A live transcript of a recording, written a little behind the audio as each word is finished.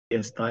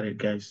Get started,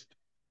 guys.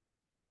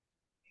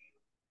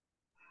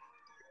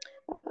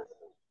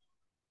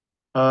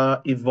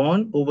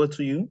 Yvonne, over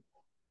to you.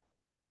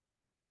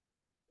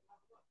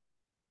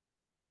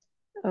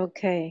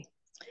 Okay.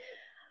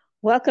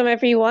 Welcome,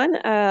 everyone.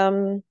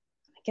 I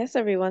guess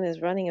everyone is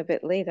running a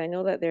bit late. I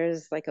know that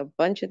there's like a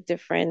bunch of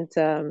different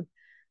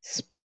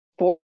sports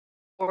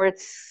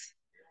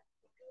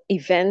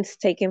events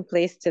taking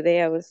place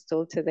today, I was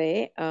told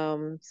today.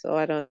 So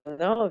I don't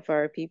know if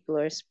our people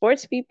are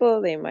sports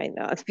people, they might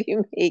not be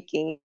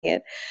making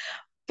it.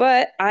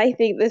 But I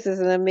think this is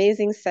an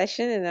amazing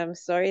session, and I'm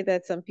sorry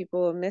that some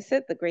people will miss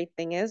it. The great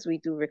thing is we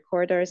do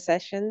record our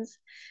sessions,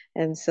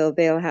 and so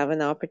they'll have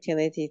an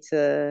opportunity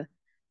to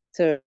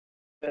to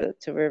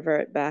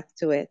revert back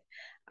to it.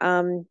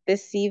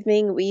 This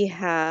evening we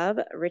have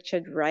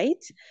Richard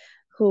Wright,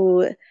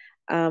 who,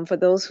 for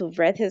those who've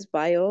read his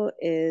bio,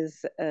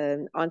 is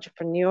an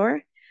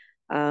entrepreneur,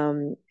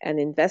 an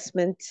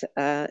investment,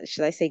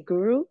 should I say,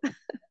 guru?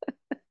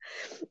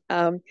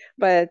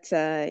 But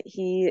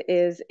he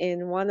is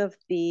in one of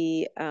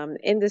the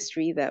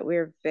industry that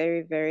we're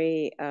very,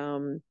 very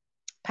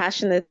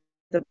passionate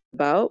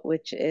about,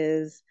 which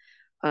is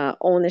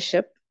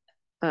ownership,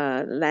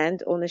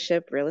 land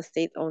ownership, real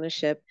estate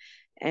ownership.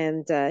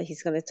 And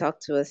he's going to talk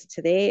to us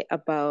today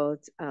about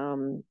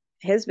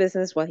his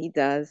business, what he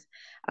does,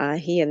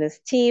 he and his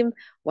team,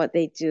 what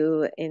they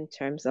do in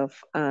terms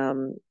of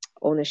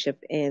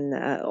ownership in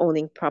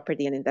owning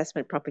property and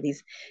investment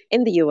properties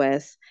in the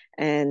US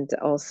and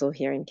also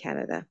here in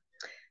Canada.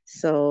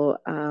 So,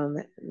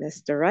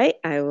 Mr. Wright,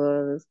 I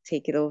will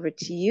take it over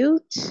to you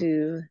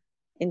to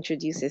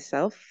introduce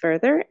yourself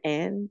further,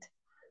 and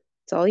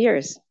it's all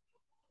yours.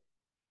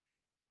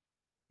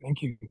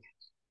 Thank you.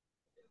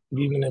 Good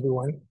evening,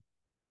 everyone.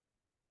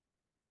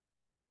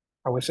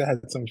 I wish I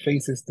had some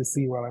faces to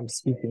see while I'm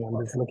speaking. I'm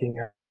just looking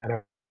at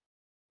a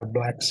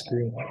black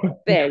screen.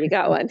 There, you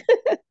got one.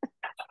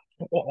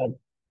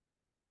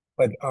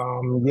 But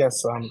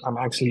yes, I'm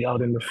actually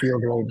out in the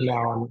field right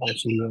now. I'm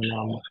actually in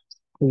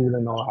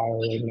Cleveland, Ohio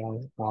right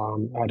now,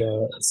 at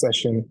a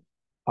session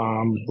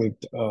with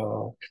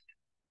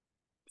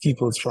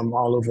peoples from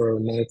all over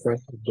America.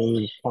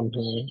 They come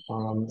here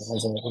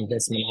as an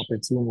investment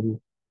opportunity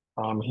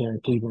here in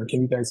Cleveland.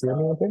 Can you guys hear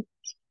me okay?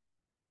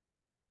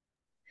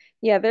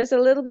 Yeah, there's a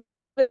little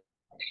bit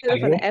of an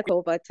Hello?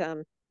 echo, but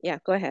yeah,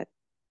 go ahead.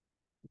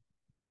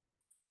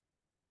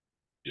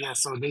 Yeah,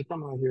 so they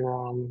come out here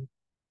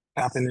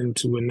tapping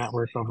into a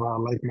network of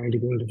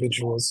like-minded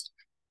individuals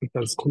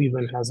because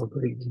Cleveland has a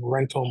great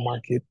rental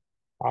market,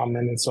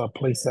 and it's a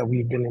place that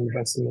we've been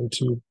investing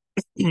into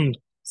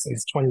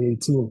since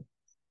 2018.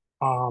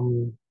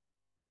 Um,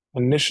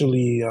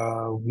 Initially,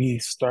 we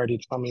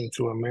started coming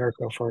to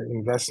America for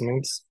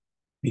investments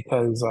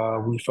because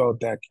we felt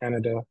that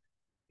Canada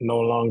no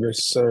longer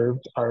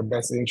served our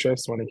best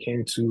interests when it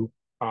came to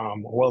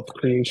wealth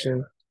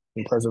creation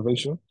and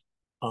preservation.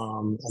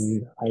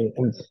 And I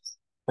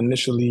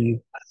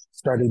initially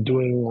started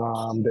doing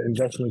the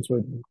investments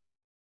with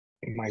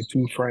my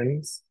two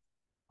friends,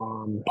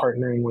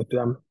 partnering with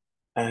them.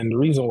 And the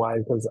reason why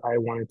is because I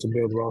wanted to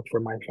build wealth for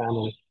my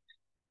family.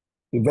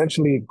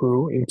 Eventually, it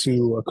grew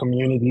into a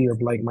community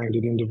of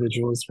like-minded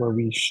individuals where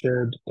we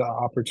shared the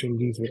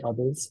opportunities with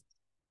others.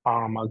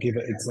 I'll give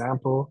an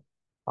example.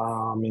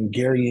 In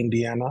Gary,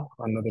 Indiana,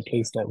 another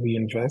place that we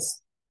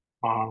invest,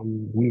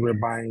 we were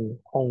buying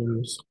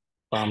homes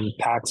from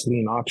tax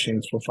lien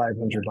auctions for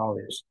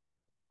 $500.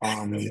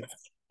 Um,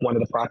 One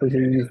of the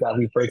properties that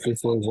we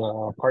purchased was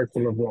a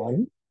parcel of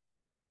land.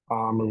 It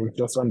was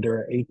just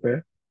under an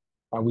acre.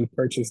 We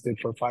purchased it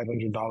for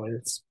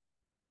 $500.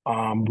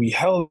 We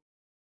held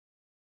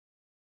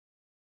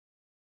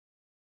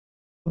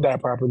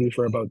that property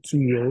for about 2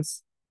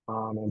 years,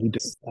 and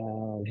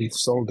we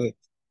sold it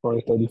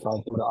for 35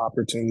 for the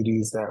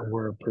opportunities that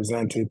were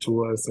presented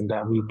to us and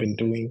that we've been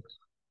doing.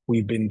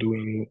 We've been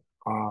doing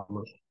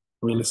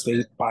real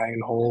estate, buy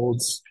and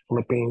holds,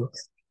 flipping,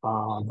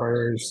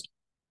 burrs,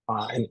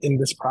 and in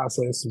this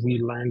process, we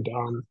learned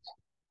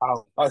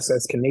how us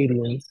as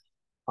Canadians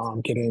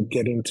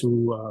get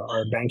into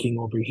our banking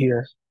over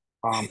here,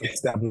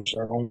 establish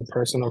our own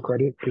personal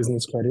credit,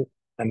 business credit,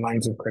 and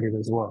lines of credit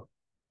as well,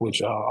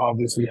 which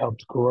obviously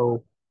helped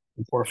grow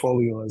the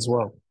portfolio as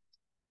well.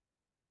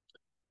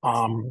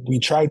 We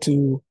try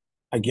to,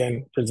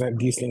 again, present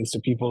these things to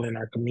people in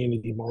our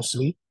community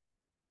mostly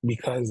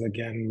because,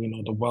 again,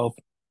 the wealth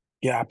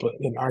gap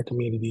in our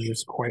community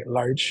is quite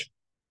large,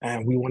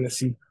 and we want to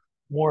see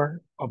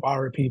more of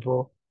our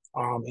people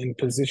in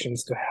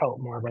positions to help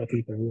more of our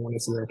people. We want to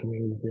see our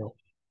community grow.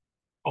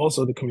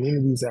 Also, the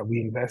communities that we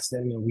invest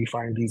in and we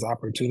find these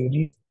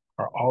opportunities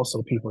are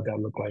also people that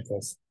look like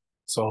us.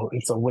 So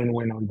it's a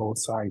win-win on both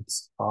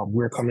sides.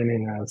 We're coming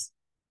in as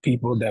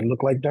people that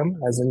look like them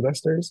as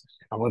investors,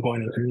 and we're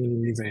going to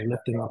communities and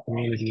lifting up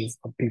communities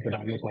of people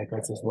that look like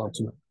us as well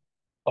too.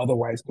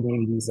 Otherwise,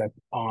 communities that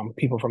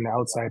people from the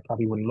outside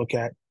probably wouldn't look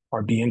at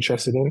or be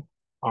interested in.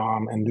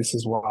 And this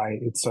is why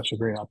it's such a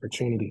great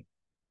opportunity.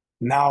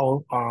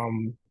 Now,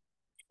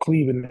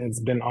 Cleveland has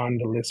been on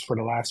the list for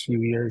the last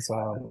few years,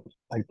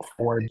 like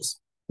Forbes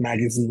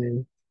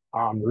magazine,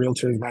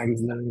 Realtors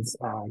magazines,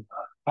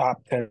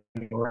 top 10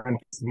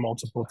 ranked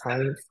multiple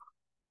times.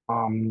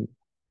 Um,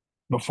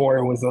 Before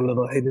it was a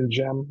little hidden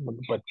gem,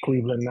 but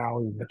Cleveland now,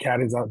 the cat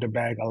is out the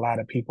bag. A lot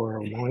of people are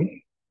knowing.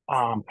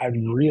 I've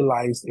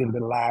realized in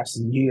the last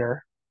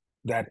year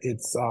that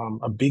it's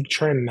a big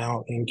trend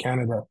now in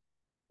Canada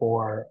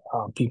for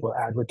people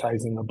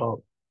advertising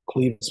about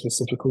Cleveland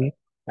specifically,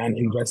 and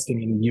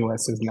investing in the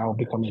US has now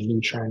become a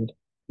new trend.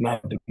 Now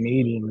the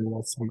Canadian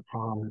US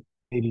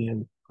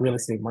Canadian real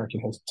estate market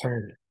has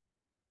turned.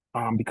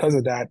 Because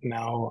of that,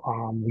 now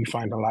we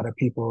find a lot of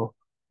people,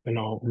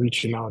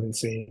 reaching out and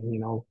saying,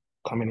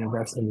 come and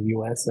invest in the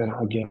US. And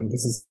again,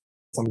 this is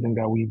something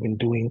that we've been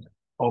doing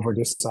over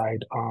this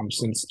side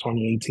since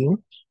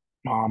 2018,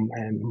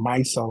 and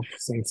myself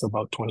since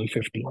about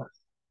 2015.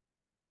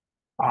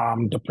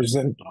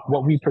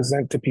 What we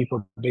present to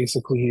people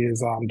basically is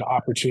the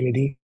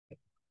opportunity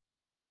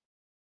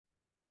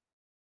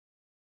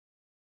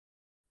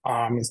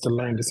is to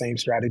learn the same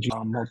strategy,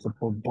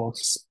 multiple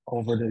books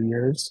over the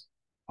years.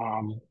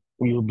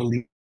 We will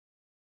believe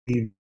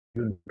in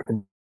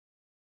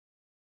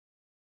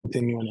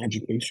continuing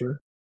education,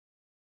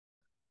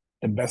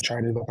 the best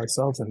try to develop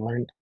ourselves and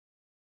learn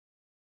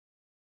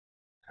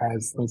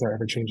as things are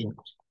ever changing.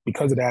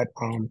 Because of that,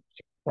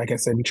 like I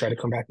said, we try to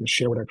come back and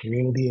share with our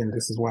community, and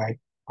this is why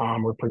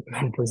I'm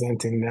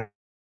presenting now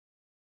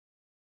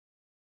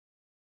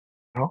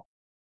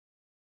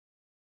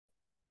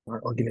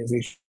our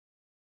organization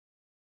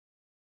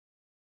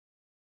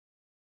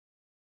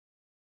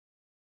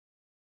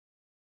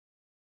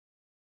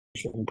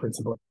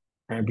principle.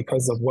 And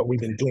because of what we've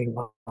been doing,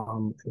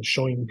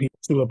 showing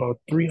to about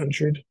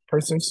 300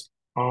 persons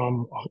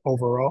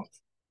overall.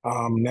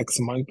 Next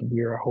month,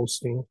 we are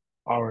hosting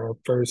our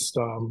first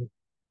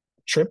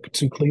trip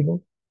to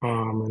Cleveland,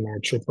 and our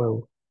trip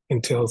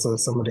entails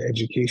some of the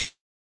education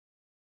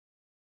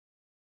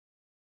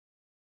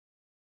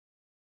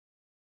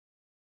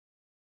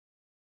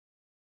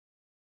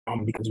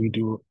because we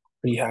do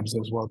rehabs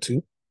as well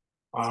too.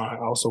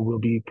 Also, we'll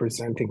be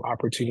presenting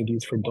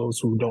opportunities for those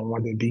who don't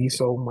want to be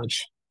so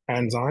much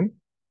hands-on,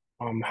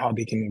 how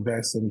they can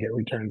invest and get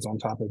returns on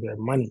top of their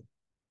money.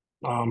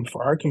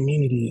 For our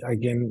community,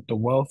 again, the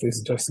wealth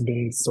has just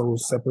been so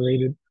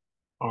separated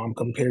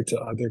compared to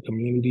other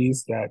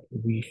communities that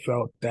we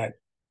felt that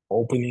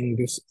opening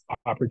this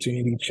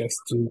opportunity just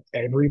to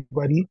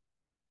everybody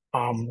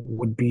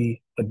would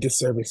be a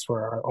disservice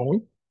for our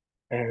own.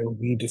 And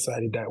we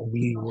decided that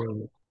we were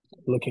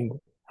looking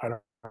at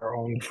our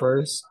own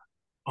first.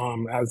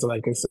 As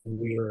like I said,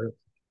 we are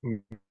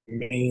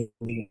mainly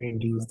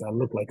communities that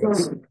look like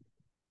us.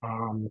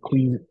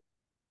 Cleveland.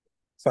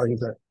 Sorry, is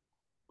that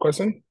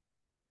question?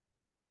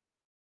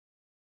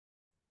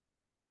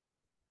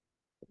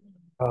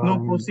 No,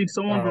 proceed.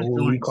 Someone just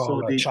What we joined, so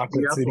call they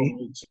Chocolate have to City.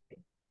 mute.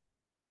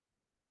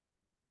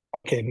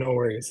 Okay, no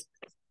worries.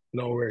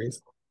 No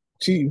worries.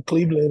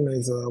 Cleveland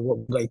is what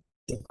we like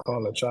to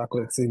call a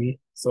chocolate city.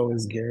 So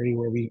is Gary,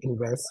 where we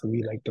invest.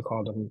 We like to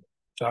call them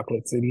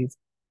chocolate cities,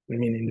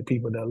 meaning the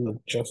people that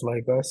look just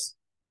like us.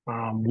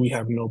 We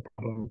have no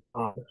problem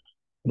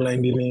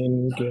blending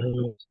in,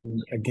 getting,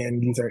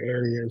 again, these are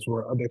areas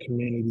where other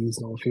communities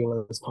don't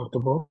feel as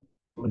comfortable.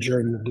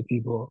 Majority of the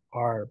people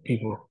are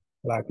people,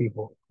 Black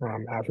people,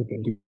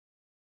 African people.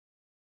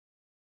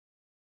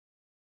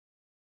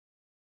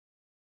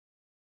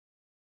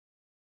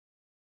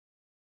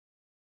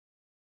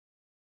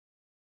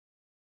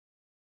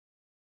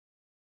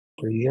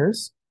 For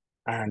years.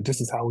 And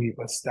this is how we've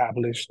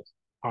established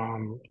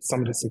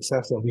some of the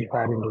success that we've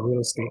had in the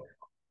real estate.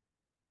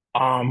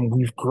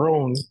 We've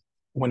grown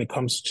when it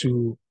comes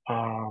to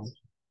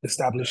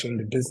establishing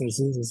the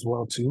businesses as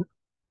well too,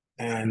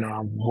 and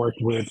worked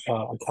with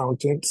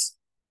accountants,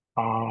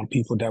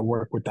 people that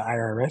work with the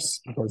IRS,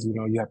 because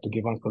you have to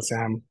give Uncle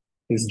Sam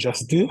his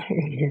just due.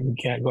 You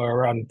can't go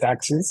around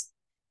taxes.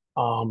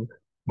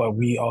 But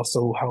we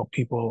also help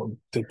people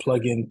to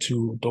plug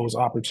into those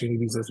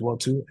opportunities as well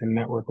too, and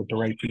network with the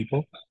right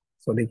people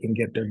so they can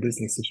get their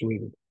business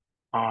situated.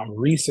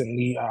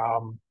 Recently,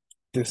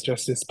 this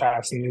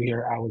past New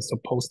Year, I was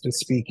supposed to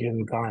speak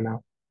in Ghana.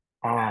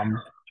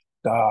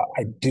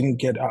 I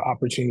didn't get an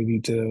opportunity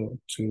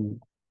to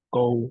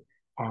go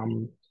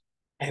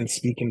and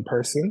speak in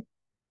person,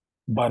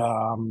 but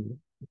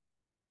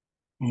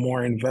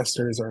more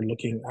investors are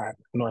looking at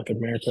North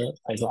America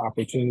as an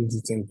opportunity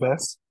to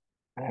invest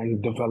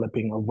and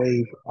developing a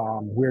way.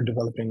 We're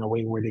developing a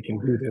way where they can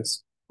do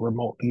this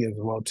remotely as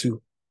well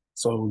too.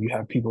 So you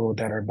have people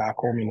that are back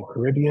home in the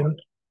Caribbean,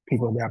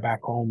 people that are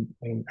back home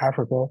in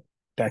Africa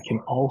that can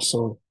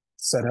also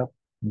set up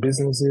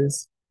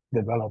businesses,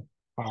 develop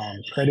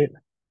credit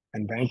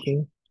and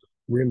banking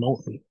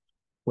remotely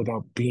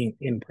without being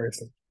in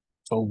person.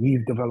 So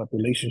we've developed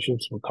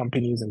relationships with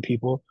companies and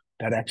people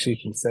that actually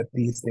can set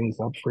these things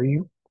up for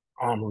you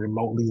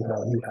remotely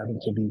without you having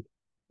to be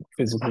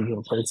physically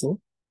in person.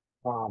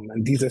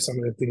 And these are some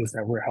of the things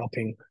that we're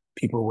helping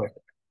people with.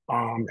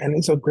 And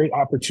it's a great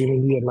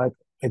opportunity. And like,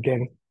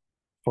 again,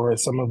 For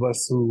some of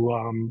us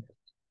who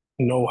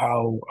know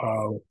how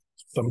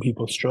some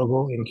people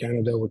struggle in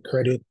Canada with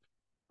credit,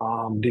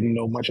 didn't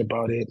know much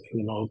about it,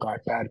 got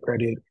bad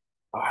credit,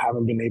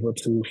 haven't been able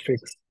to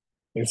fix.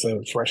 It's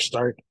a fresh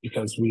start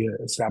because we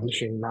are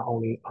establishing not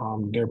only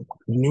their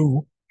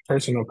new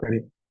personal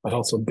credit, but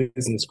also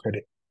business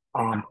credit.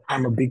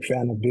 I'm a big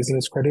fan of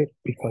business credit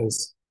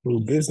because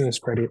through business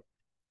credit,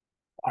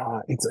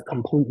 it's a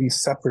completely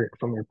separate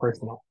from your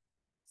personal.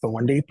 So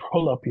when they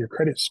pull up your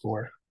credit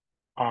score,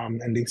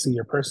 and they see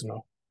your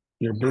personal,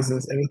 your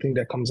business, anything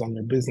that comes on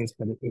your business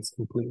credit is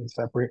completely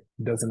separate.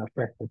 It doesn't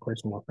affect the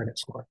personal credit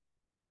score.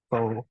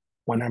 So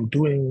when I'm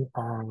doing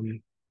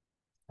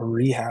a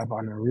rehab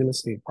on a real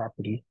estate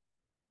property,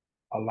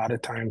 a lot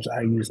of times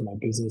I use my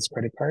business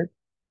credit card.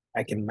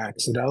 I can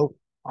max it out.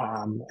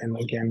 And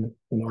again,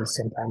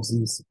 sometimes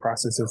these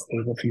processes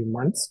take a few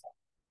months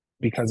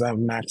because I've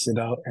maxed it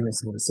out and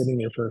it's been sitting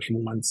there for a few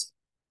months.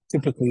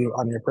 Typically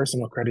on your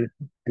personal credit,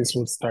 this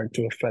will start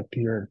to affect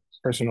your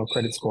personal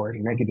credit score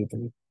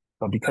negatively.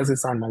 But because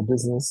it's on my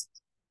business,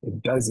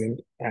 it doesn't,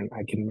 and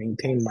I can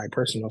maintain my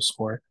personal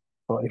score.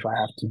 So if I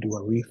have to do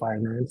a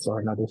refinance or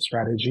another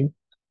strategy,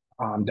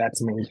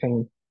 that's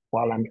maintained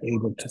while I'm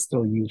able to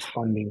still use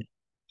funding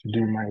to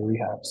do my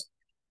rehabs.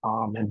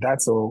 And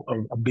that's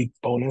a big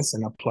bonus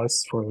and a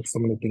plus for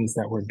some of the things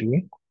that we're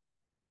doing.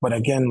 But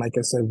again, like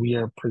I said, we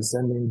are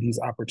presenting these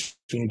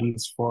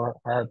opportunities for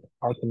our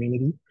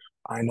community.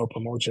 I know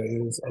Pomocha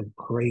is a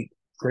great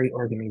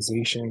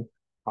organization.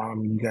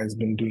 You guys have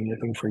been doing your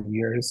thing for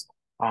years.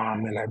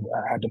 And I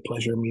had the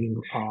pleasure of meeting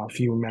a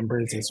few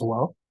members as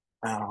well,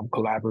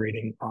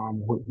 collaborating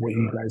with what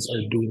you guys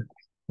are doing,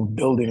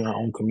 building our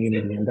own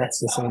community. And that's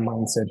the same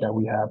mindset that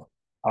we have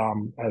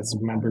as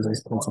members of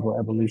Principal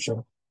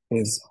Evolution,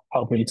 is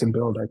helping to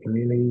build our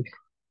community,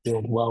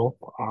 build wealth.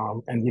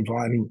 And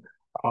Yvonne,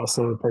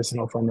 also a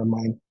personal friend of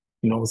mine,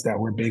 knows that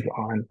we're big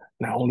on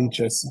not only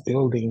just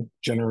building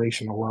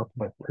generational wealth,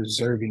 but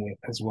preserving it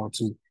as well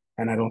too.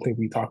 And I don't think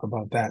we talk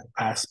about that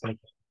aspect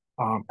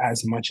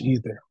as much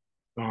either.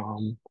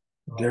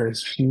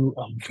 There's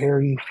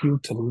very few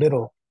to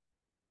little,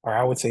 or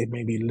I would say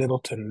maybe little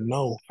to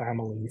no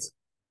families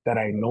that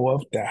I know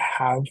of that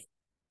have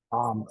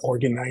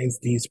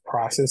organized these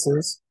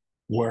processes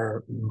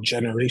where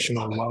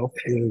generational wealth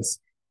is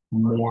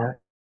more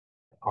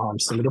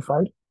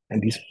solidified,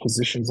 and these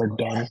positions are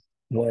done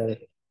where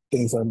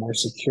things are more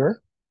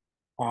secure.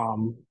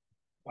 Um,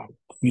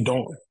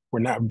 we're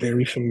not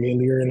very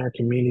familiar in our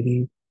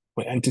community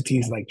with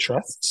entities like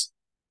trusts.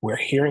 We're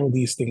hearing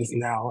these things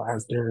now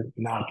as they're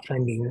now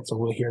trending. So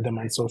we'll hear them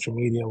on social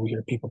media. We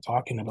hear people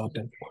talking about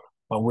them,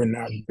 but we're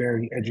not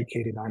very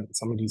educated on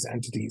some of these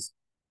entities.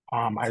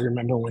 I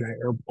remember when I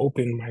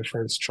opened my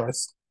first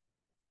trust,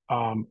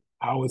 I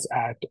was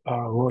at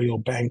Royal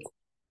Bank,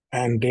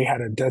 and they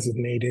had a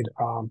designated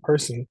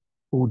person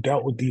who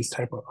dealt with these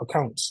type of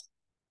accounts.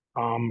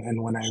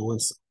 And when I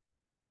was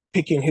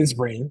picking his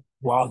brain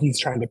while he's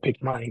trying to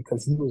pick mine,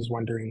 because he was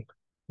wondering,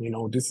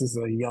 this is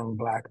a young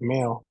Black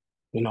male,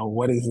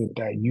 what is it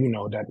that you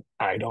know that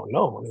I don't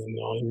know?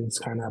 And he's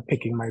kind of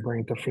picking my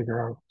brain to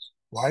figure out,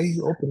 why are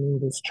you opening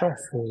this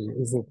trust? Or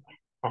is it,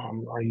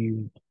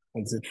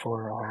 is it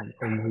for, are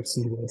you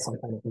receiving some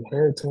kind of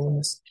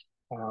inheritance?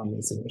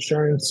 Is it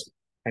insurance?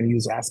 And he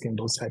was asking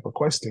those type of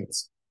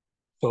questions.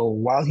 So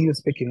while he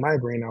was picking my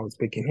brain, I was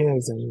picking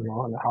his,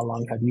 and how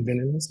long have you been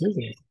in this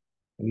business?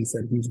 And he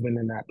said he's been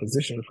in that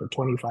position for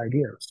 25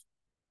 years.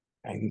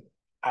 And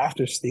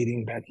after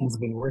stating that he's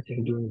been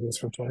doing this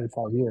for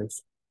 25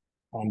 years,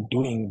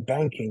 doing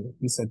banking,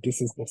 he said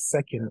this is the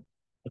second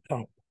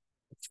account,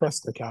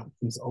 trust account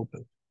he's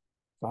opened.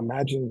 So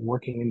imagine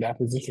working in that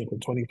position for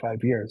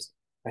 25 years,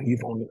 and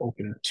you've only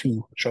opened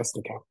 2 trust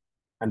accounts.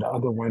 And the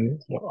other one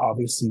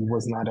obviously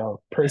was not a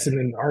person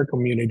in our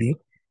community,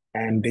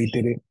 and they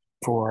did it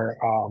for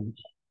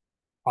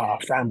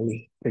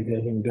family,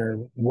 preserving their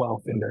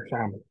wealth in their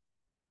family.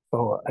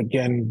 So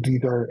again,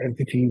 these are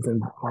entities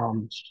and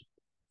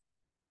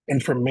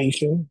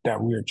information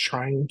that we're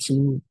trying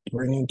to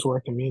bring into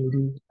our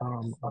community.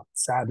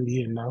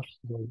 Sadly enough,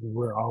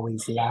 we're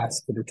always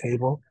last to the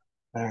table.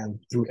 And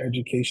through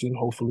education,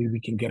 hopefully we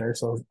can get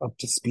ourselves up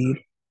to speed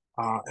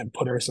and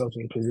put ourselves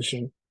in a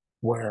position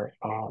where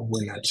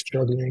we're not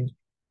struggling.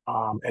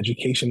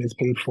 Education is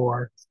paid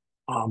for.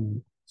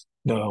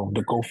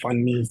 The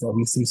GoFundMes that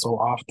we see so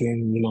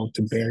often,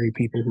 to bury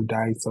people who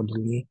died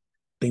suddenly,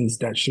 things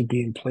that should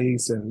be in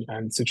place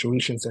and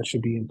situations that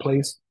should be in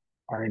place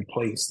are in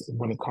place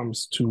when it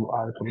comes to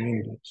our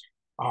community.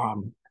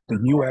 The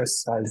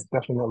U.S. has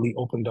definitely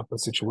opened up a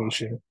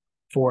situation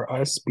for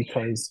us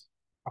because,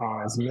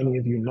 as many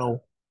of you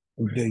know,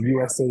 the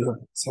USA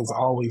has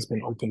always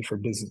been open for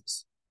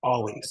business,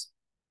 always.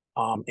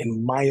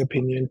 In my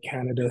opinion,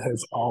 Canada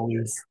has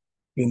always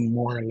been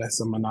more or less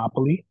a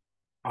monopoly,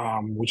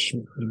 which,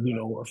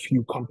 a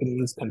few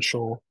companies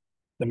control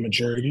the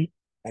majority.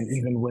 And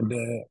even with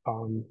the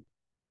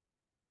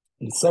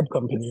sub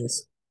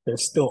companies, they're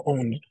still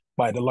owned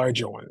by the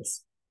larger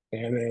ones.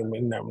 And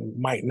that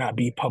might not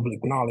be public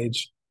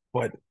knowledge,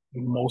 but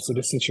most of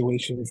the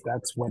situations,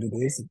 that's what it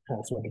is.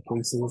 That's what the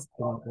case is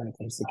when it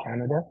comes to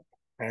Canada.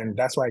 And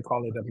that's why I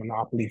call it a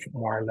monopoly,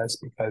 more or less,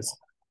 because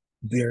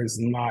there's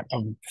not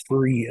a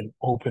free and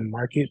open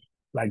market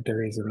like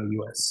there is in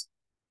the US.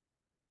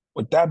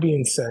 With that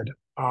being said,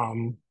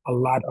 a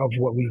lot of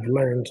what we've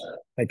learned,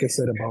 like I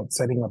said, about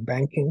setting up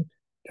banking,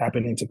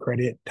 tapping into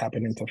credit,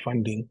 tapping into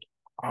funding,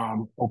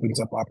 opens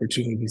up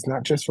opportunities,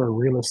 not just for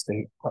real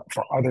estate, but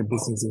for other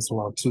businesses as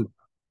well, too.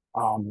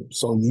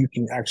 So you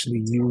can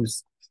actually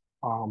use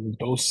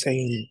those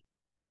same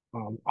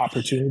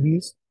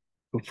opportunities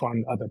to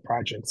fund other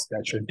projects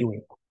that you're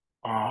doing.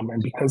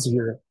 And because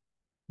you're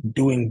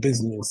doing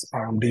business,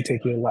 they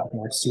take you a lot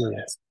more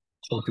serious.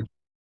 So to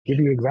give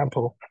you an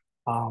example,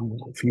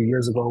 a few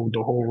years ago,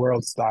 the whole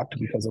world stopped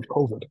because of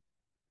COVID.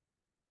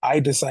 I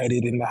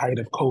decided in the height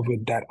of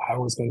COVID that I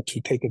was going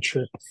to take a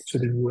trip to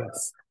the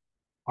US.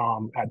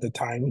 At the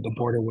time, the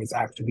border was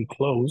actually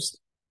closed,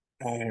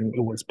 and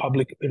it was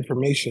public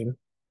information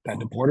that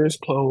the border is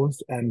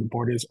closed and the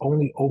border is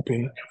only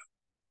open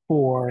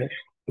for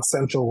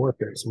essential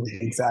workers, was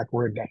the exact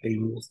word that they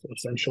used,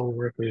 essential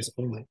workers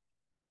only.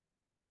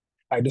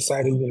 I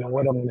decided, you know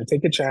what, I'm going to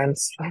take a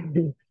chance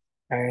and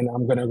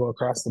I'm going to go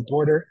across the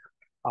border.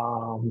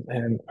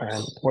 And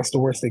what's the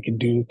worst they could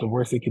do? The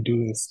worst they could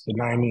do is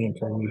deny me and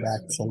turn me back,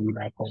 send me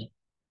back home.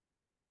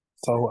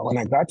 So when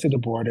I got to the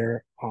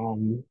border,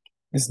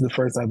 this is the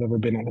first I've ever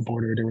been at the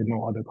border. There were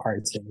no other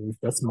cars. It was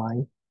just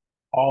mine.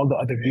 All the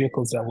other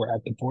vehicles that were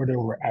at the border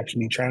were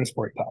actually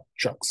transport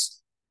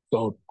trucks.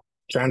 So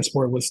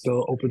transport was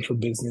still open for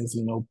business.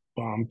 You know,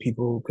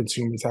 people,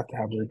 consumers have to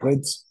have their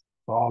goods.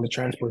 So all the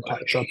transport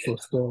trucks were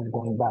still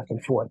going back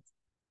and forth.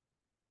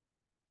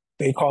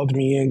 They called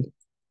me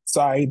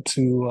inside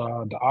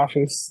to the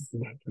office,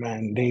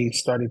 and they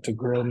started to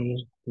grill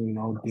me. You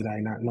know, did I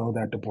not know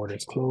that the border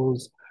is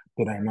closed?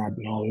 Did I not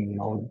know, you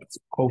know,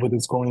 COVID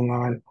is going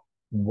on?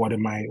 What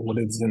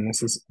is the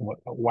necessity?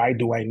 Why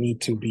do I need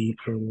to be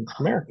in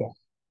America?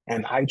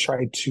 And I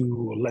tried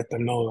to let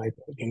them know, like,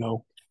 you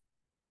know,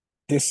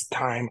 this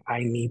time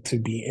I need to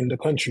be in the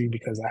country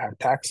because I have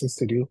taxes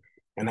to do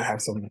and I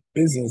have some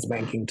business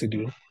banking to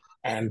do.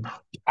 And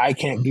I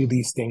can't do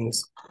these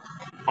things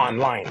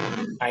online.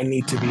 I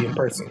need to be in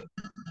person.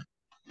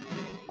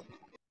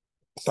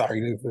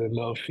 Sorry, there's a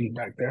little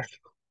feedback there.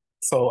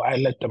 So I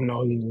let them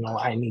know, you know,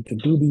 I need to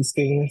do these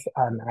things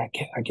and I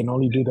can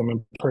only do them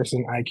in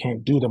person. I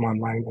can't do them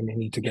online and they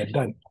need to get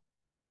done.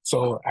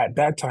 So at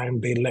that time,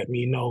 they let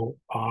me know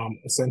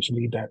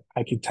essentially that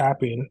I could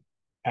tap in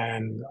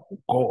and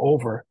go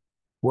over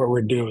what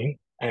we're doing.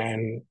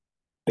 And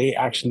they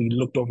actually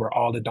looked over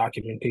all the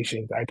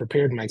documentation. I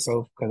prepared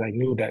myself because I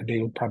knew that they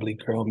would probably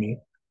grill me.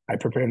 I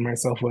prepared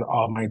myself with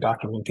all my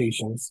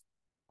documentations,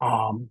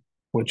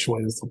 which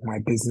was my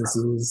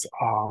businesses,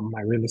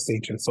 my real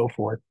estate and so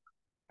forth.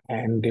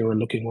 And they were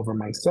looking over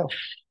my stuff.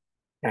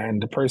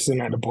 And the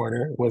person at the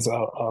border was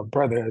a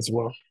brother as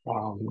well.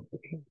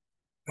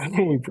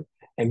 And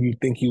you'd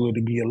think he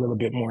would be a little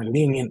bit more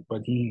lenient,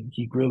 but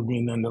he grilled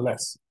me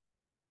nonetheless.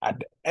 At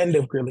the end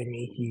of grilling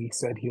me, he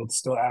said he would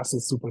still ask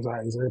his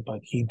supervisor, but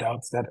he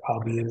doubts that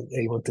I'll be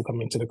able to come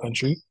into the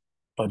country,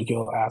 but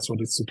he'll ask what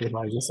his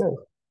supervisor said.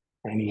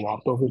 And he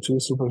walked over to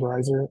his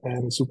supervisor,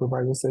 and the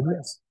supervisor said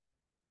yes,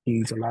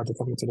 he's allowed to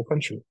come into the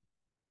country.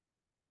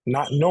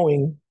 Not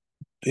knowing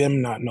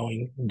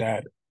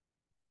that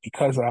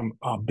because I'm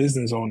a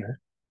business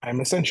owner, I'm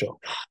essential.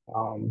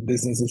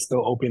 Business is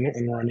still open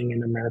and running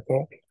in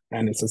America,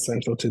 and it's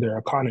essential to their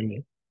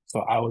economy. So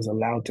I was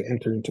allowed to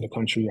enter into the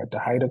country at the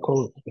height of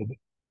COVID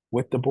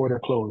with the border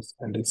closed,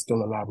 and they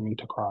still allowed me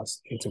to cross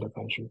into the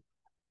country.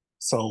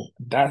 So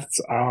that's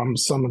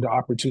some of the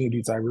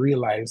opportunities I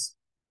realized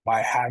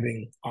by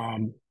having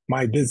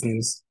my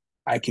business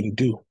I can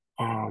do.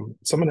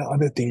 Some of the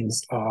other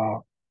things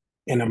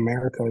in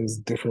America is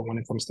different when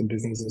it comes to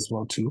business as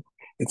well too.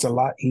 It's a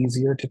lot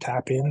easier to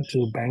tap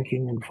into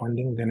banking and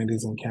funding than it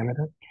is in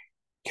Canada.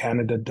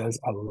 Canada does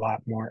a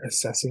lot more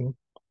assessing,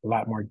 a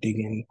lot more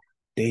digging.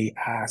 They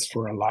ask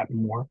for a lot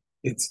more.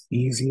 It's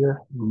easier,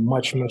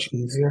 much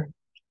easier.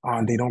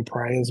 They don't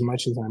pry as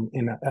much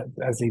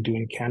as they do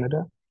in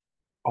Canada.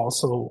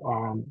 Also,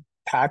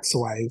 tax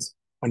wise,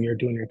 when you're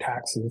doing your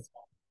taxes,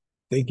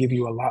 they give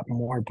you a lot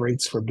more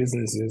breaks for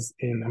businesses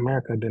in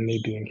America than they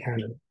do in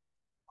Canada.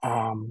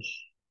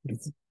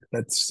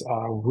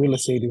 Real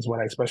estate is what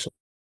I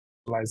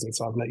specialize in.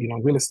 So I'll let you know,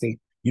 real estate,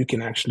 you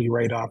can actually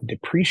write off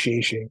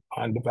depreciation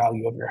on the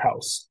value of your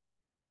house.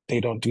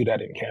 They don't do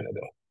that in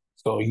Canada.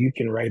 So you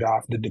can write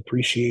off the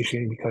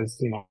depreciation because,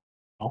 you know,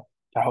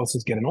 the house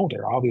is getting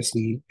older.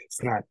 Obviously,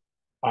 it's not,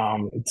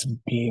 it's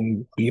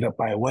being beat up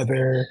by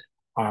weather.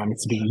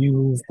 It's being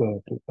used,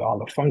 all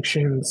the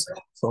functions.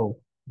 So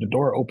the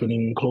door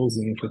opening and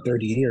closing for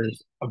 30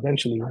 years,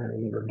 eventually you're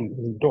going to need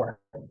a new door.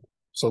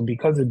 So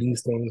because of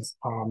these things,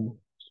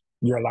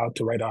 you're allowed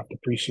to write off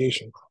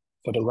depreciation.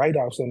 So the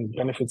write-offs and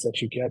benefits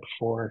that you get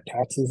for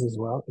taxes as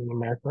well in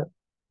America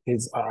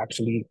is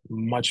actually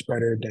much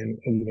better than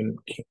even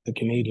the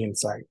Canadian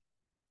side.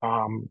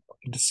 The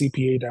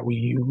CPA that we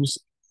use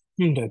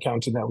the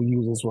accountant that we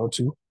use as well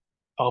too,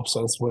 helps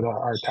us with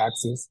our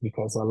taxes,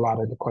 because a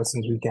lot of the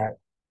questions we get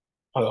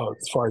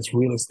as far as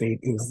real estate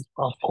is,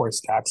 of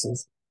course,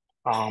 taxes.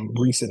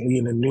 Recently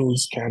in the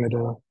news,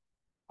 Canada,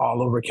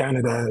 all over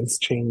Canada, has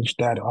changed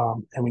that.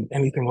 I mean,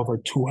 anything over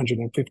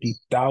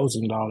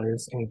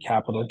 $250,000 in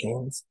capital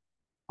gains,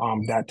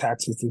 that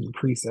tax is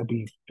increased at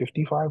be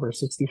 55 or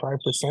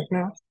 65%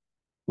 now,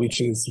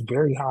 which is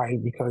very high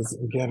because,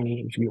 again,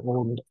 if you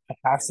owned an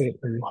asset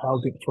and you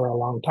held it for a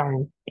long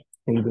time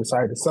and you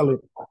decide to sell it,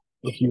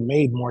 if you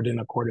made more than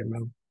a quarter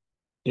mil,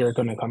 they're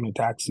going to come and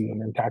tax you,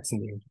 and then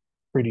taxing you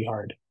pretty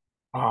hard.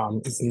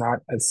 It's not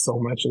as so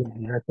much in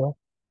America.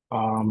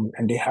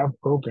 And they have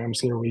programs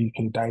here where you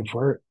can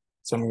divert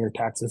some of your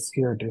taxes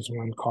here. There's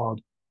one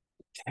called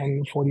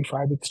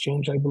 1045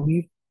 exchange, I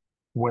believe,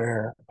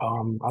 where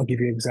I'll give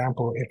you an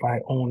example. If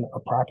I own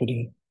a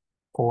property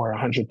for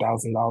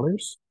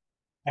 $100,000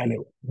 and it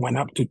went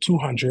up to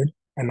 200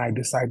 and I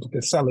decided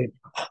to sell it,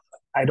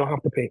 I don't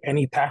have to pay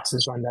any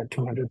taxes on that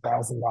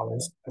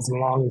 $200,000 as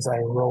long as I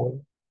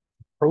roll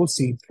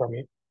proceeds from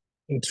it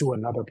into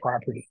another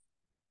property.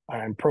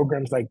 And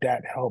programs like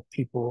that help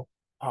people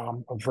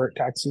avert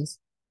taxes.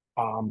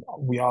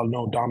 We all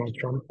know Donald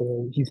Trump,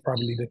 he's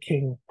probably the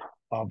king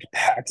of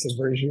tax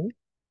aversion,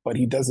 but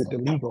he does it the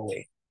legal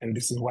way. And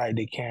this is why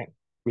they can't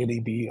really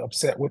be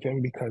upset with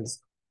him,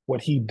 because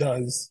what he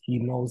does, he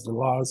knows the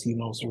laws, he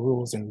knows the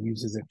rules, and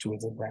uses it to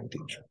his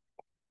advantage.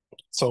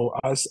 So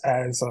us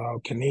as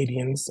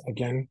Canadians,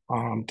 again,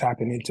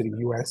 tapping into the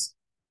US,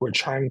 we're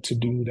trying to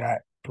do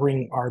that,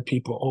 bring our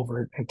people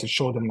over and to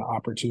show them the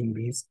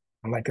opportunities.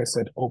 And like I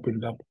said,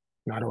 opened up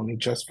not only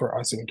just for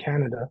us in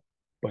Canada,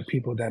 but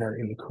people that are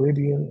in the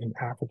Caribbean and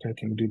Africa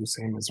can do the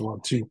same as well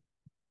too.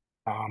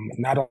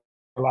 Not a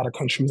lot of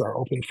countries are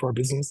open for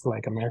business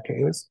like America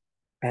is.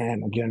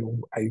 And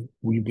again,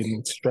 we've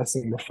been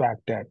stressing the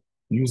fact that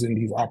using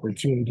these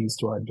opportunities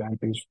to our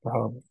advantage to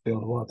help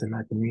build wealth in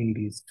our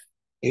communities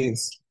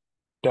is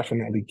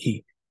definitely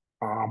key.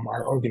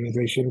 Our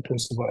organization,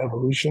 Principal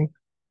Evolution,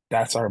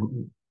 that's our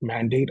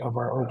mandate of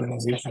our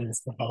organization, is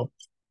to help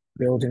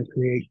build and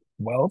create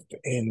wealth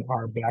in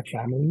our Black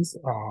families,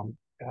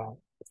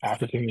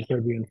 African and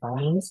Caribbean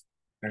families,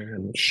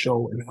 and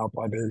show and help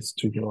others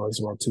to grow as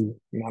well too,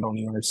 not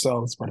only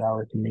ourselves, but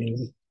our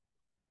community.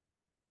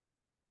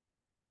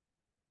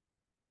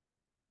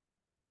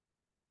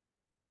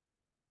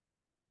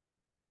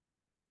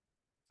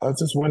 I was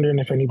just wondering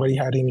if anybody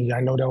had any, I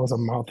know that was a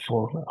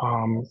mouthful,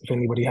 if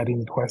anybody had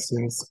any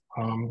questions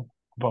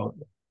about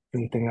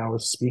anything I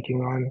was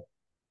speaking on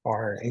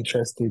or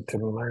interested to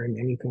learn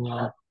anything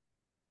on.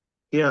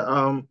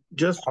 Yeah,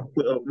 just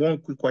one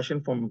quick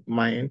question from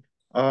my end.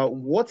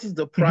 What is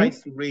the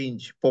price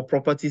range for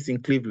properties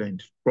in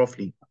Cleveland,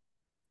 roughly?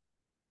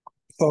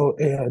 So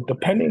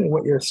depending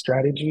what your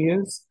strategy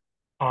is,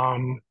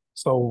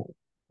 so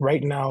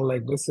right now,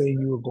 like let's say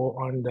you go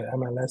on the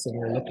MLS and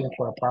you're looking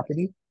for a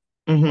property,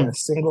 for a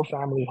single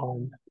family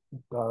home,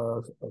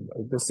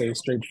 let's say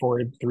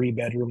straightforward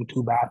 3-bedroom,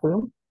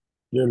 2-bathroom,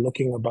 you're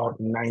looking about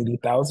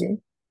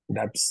 90,000.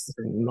 That's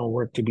no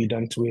work to be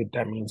done to it.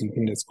 That means you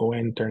can just go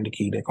in, turn the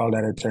key. They call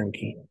that a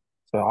turnkey.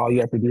 So all you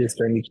have to do is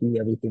turn the key.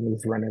 Everything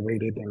is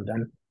renovated and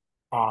done.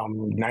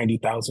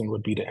 90,000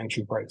 would be the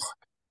entry price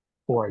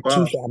for a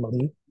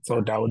 2-family.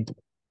 So that would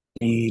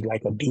be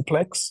like a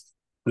duplex.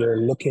 You're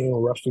looking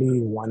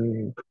roughly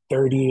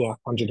 130,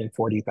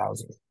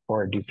 140,000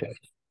 for a duplex.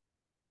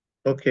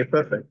 Okay,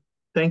 perfect.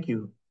 Thank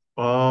you.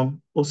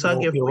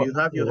 Osagefo, you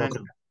have your hand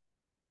up.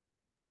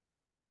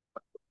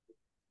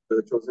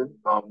 Chosen.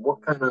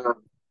 What kind of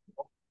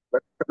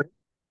recommend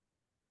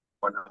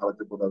or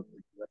knowledgeable of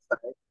the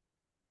website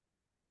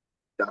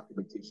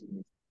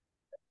documentation?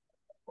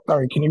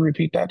 Sorry, can you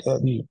repeat that?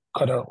 You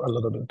cut out a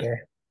little bit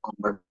there.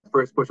 My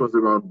first question was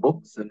around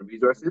books and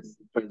resources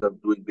in terms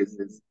of doing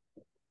business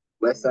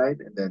website,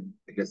 and then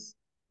I guess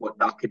what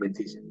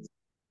documentation.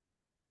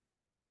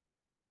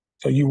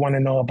 So you want to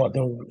know about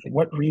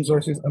what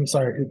resources? I'm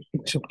sorry,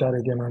 it chipped out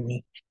again on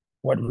me.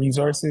 What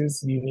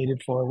resources you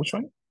needed for which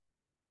one?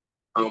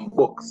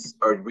 Books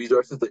or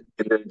resources that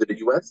into the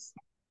US.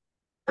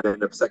 And then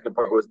the second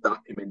part was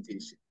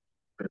documentation.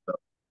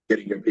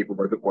 Getting your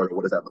paperwork in order.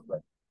 What does that look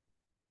like?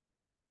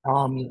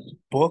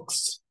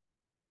 Books.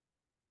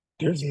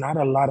 There's not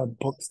a lot of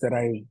books that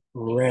I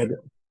read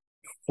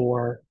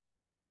for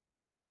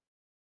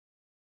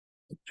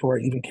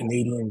even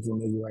Canadians in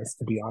the US,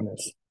 to be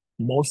honest.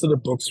 Most of the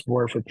books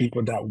were for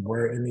people that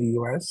were in the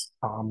US.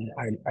 I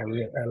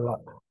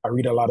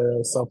read a lot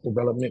of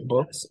self-development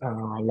books,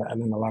 and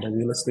then a lot of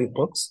real estate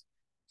books.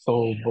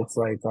 So books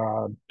like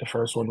the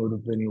first one would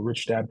have been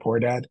Rich Dad, Poor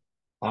Dad.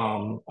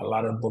 A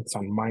lot of books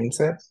on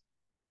mindset.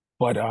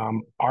 But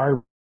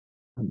our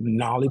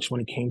knowledge when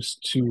it came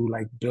to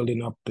like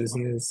building up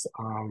business,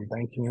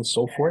 banking and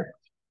so forth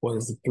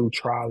was through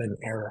trial and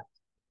error.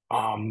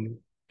 And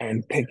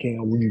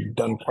we've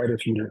done quite a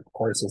few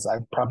courses.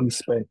 I've probably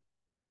spent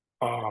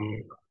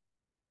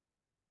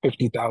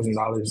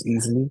 $50,000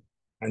 easily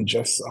and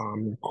just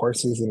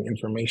courses and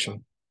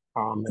information,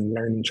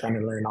 and trying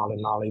to learn all the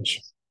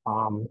knowledge.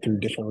 through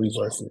different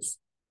resources.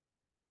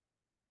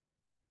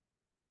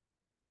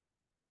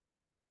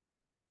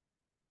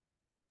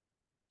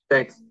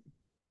 Thanks.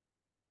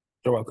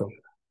 You're welcome.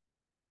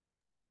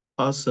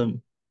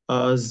 Awesome.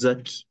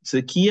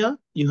 Zakia,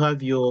 you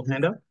have your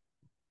hand up.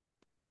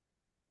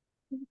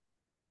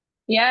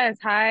 Yes,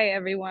 hi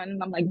everyone.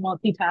 I'm like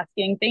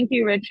multitasking. Thank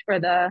you, Rich, for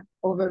the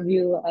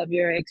overview of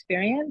your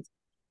experience.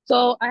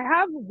 So I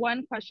have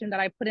one question that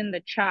I put in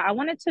the chat. I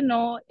wanted to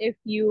know if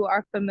you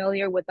are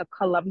familiar with the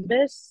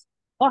Columbus,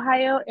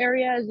 Ohio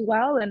area as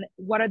well, and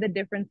what are the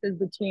differences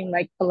between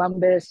like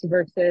Columbus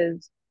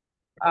versus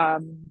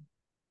um,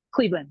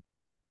 Cleveland?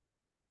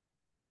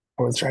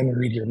 I was trying to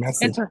read your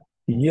message. Inter-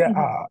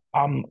 Yeah,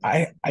 Mhm.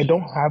 I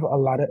don't have a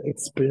lot of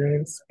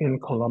experience in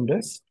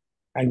Columbus,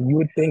 and you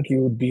would think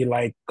you would be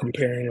like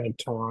comparing like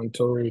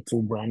Toronto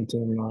to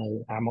Brampton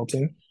or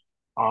Hamilton.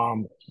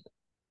 Um,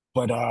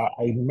 but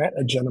I met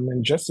a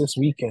gentleman just this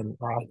weekend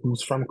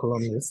who's from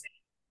Columbus,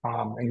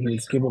 and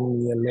he's giving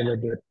me a little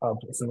bit of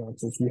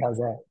synopsis. He has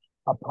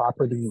a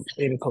property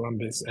in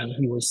Columbus, and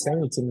he was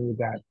saying to me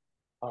that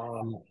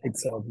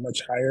it's a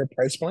much higher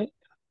price point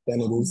than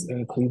it is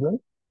in Cleveland.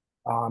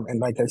 And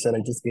like I said,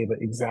 I just gave an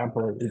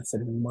example. It's a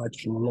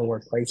much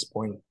lower price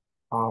point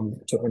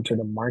to enter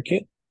the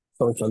market.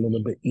 So it's a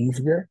little bit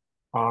easier.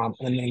 And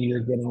then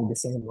you're getting the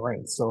same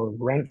rent. So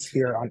rents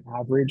here on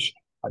average,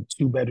 a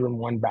 2 bedroom,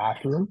 1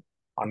 bathroom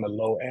on the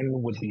low end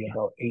would be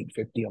about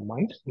 $850 a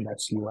month, and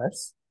that's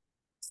US.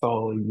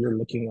 So you're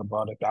looking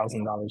about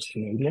 $1,000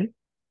 Canadian.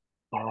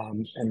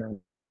 And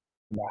then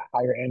the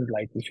higher end,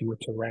 like if you were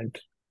to rent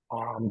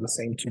the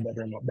same 2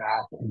 bedroom or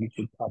bath, you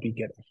could probably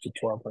get up to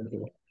 1,200,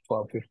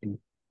 1,250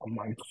 a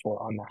month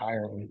for on the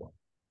higher end.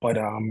 But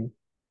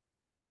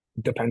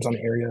it depends on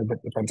the area,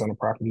 but depends on the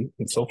property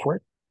and so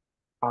forth.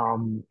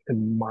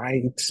 In my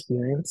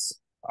experience,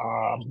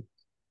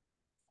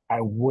 I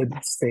would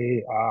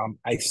say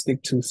I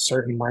stick to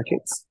certain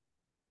markets.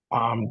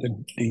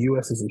 The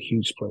US is a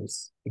huge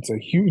place. It's a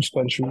huge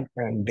country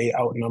and they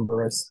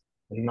outnumber us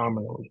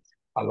phenomenally.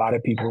 A lot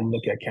of people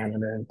look at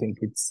Canada and think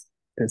it's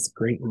this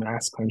great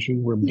mass country.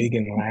 We're big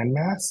in land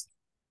mass,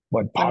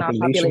 but But not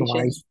population population.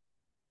 wise,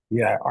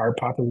 yeah, our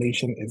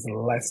population is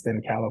less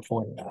than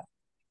California,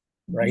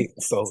 right?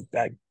 So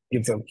that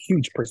gives a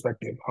huge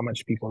perspective how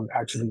much people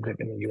actually live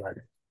in the US.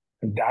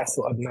 And that's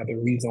another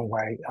reason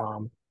why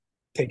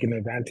taking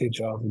advantage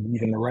of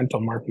even the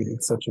rental market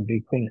is such a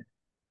big thing.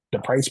 The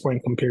price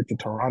point compared to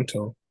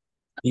Toronto,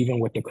 even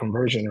with the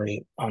conversion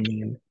rate, I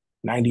mean,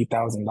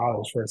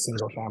 $90,000 for a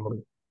single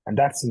family. And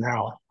that's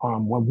now.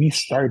 When we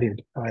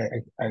started,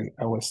 I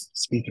was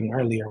speaking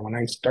earlier, when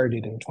I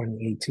started in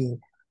 2018,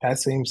 that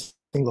same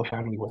single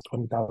family was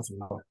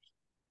 $20,000.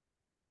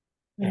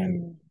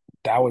 And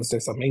that was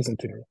just amazing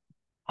to me.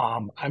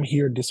 I'm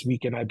here this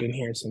weekend. I've been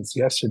here since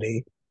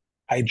yesterday.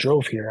 I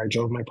drove here. I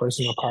drove my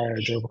personal car.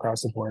 I drove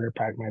across the border,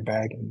 packed my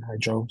bag, and I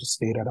drove to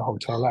stay at a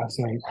hotel last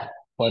night.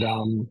 But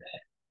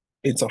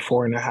it's a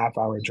 4.5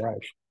 hour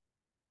drive.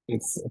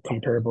 It's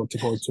comparable to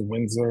go to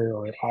Windsor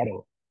or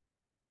Ottawa,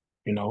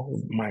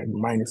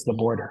 minus the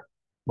border.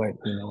 But,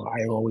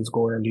 I always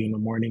go early in the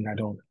morning. I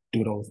don't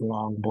do those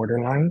long border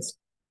lines.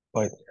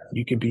 But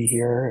you could be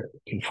here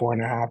in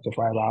 4.5 to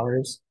 5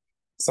 hours.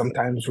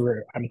 Sometimes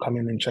I'm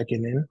coming and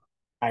checking in.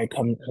 I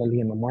come early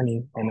in the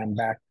morning and I'm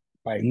back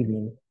by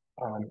evening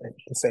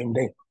the same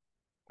day.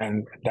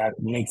 And that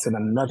makes it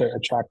another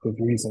attractive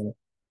reason.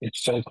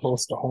 It's so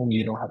close to home,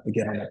 you don't have to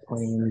get on a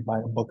plane, buy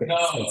a book an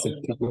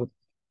expensive ticket.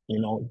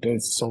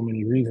 There's so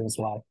many reasons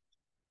why.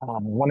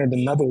 One of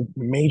the another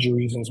major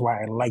reasons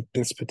why I like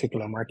this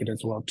particular market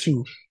as well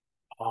too,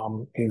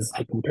 is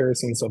the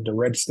comparisons of the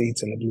red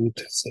states and the blue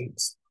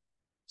states.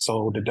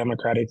 So the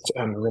Democrats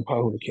and the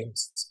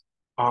Republicans.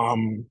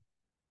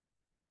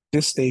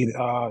 This state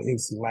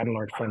is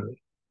landlord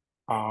friendly.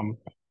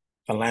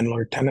 The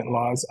landlord tenant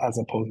laws, as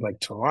opposed like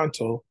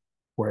Toronto,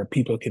 where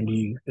people can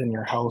be in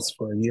your house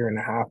for a year and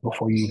a half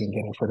before you even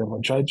get in front of a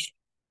judge.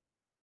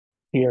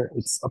 Here,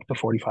 it's up to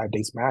 45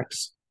 days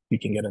max. You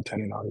can get a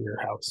tenant out of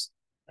your house.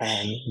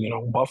 And,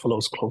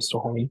 Buffalo's close to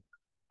home.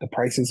 The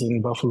prices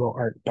in Buffalo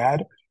aren't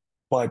bad,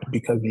 but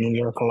because New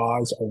York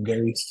laws are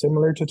very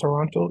similar to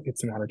Toronto,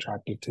 it's not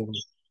attractive to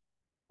me.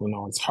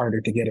 It's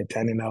harder to get a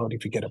tenant out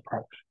if you get a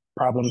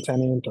problem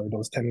tenant or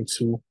those tenants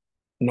who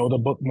know the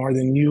book more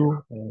than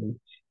you and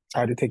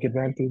try to take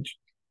advantage,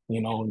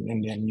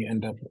 and then you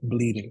end up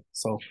bleeding.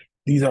 So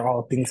these are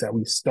all things that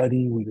we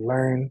study, we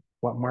learn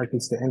what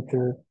markets to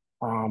enter,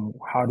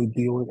 how to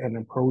deal with and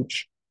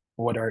approach,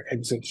 what are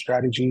exit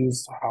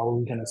strategies, how are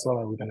we going to sell?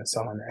 Are we going to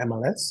sell on the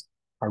MLS?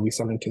 Are we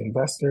selling to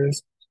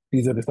investors?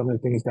 These are some of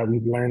the things that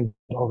we've learned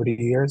over the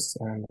years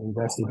and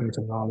invested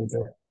into knowledge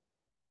of.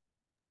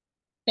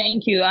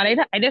 Thank you.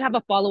 And I did have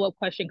a follow-up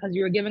question because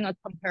you were giving a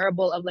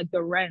comparable of like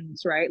the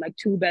rents, right? Like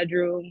 2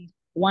 bedrooms,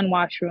 1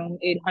 washroom,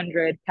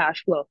 800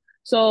 cash flow.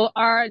 So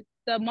are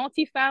the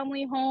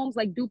multifamily homes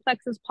like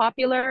duplexes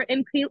popular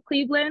in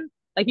Cleveland?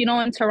 Like,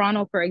 in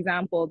Toronto, for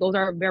example, those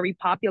are very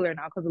popular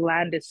now because the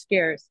land is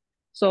scarce.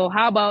 So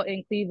how about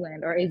in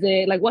Cleveland? Or is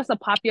it like, what's a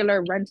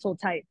popular rental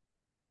type?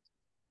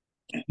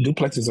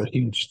 Duplexes are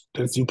huge.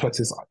 There's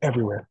duplexes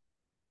everywhere.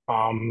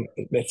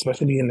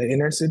 Especially in the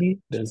inner city,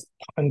 there's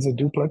tons of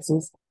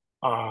duplexes.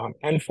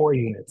 And 4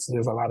 units.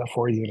 There's a lot of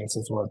 4 units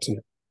as well too.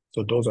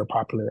 So those are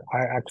popular. I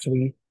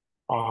actually,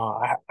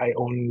 I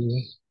own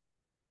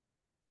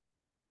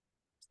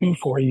 2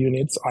 4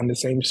 units on the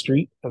same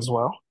street as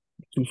well.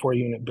 2 4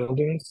 unit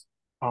buildings.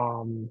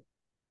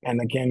 And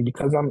again,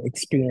 because I'm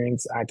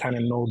experienced, I kind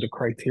of know the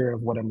criteria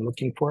of what I'm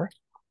looking for.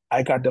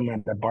 I got them at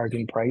a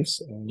bargain price,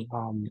 and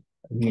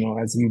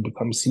as you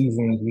become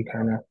seasoned, you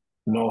kind of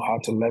know how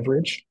to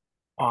leverage.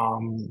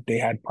 They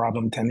had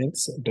problem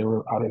tenants. They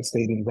were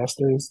out-of-state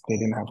investors. They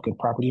didn't have good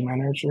property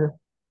manager.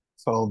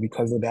 So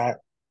because of that,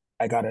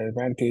 I got an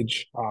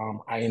advantage.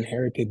 I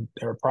inherited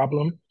their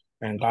problem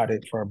and got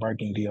it for a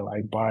bargain deal.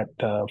 I bought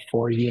the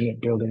 4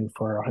 unit building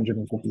for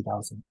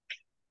 150,000.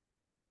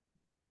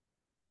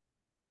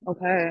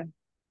 Okay,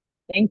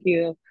 thank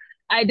you.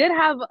 I did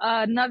have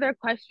another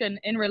question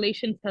in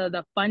relation to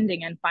the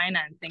funding and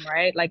financing,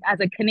 right? Like as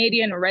a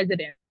Canadian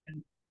resident,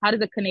 how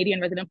does a Canadian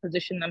resident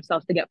position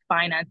themselves to get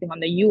financing on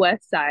the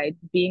US side,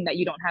 being that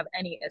you don't have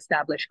any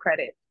established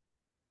credit?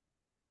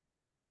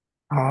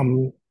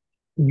 Um,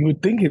 you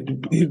would think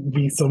it'd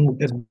be some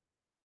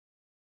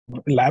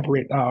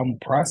elaborate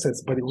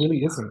process, but it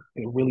really isn't.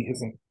 It really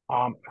isn't.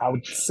 I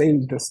would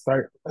say to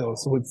start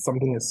with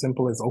something as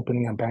simple as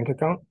opening a bank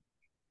account.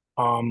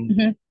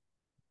 Mhm.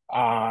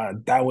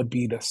 That would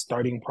be the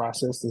starting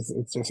process.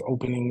 It's just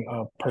opening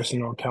a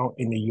personal account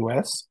in the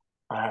US,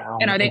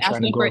 And are they and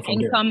trying to asking for grow from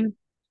there. income?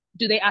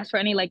 Do they ask for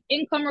any like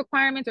income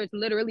requirements, or it's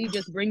literally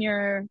just bring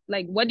your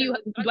like what do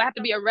I have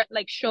to be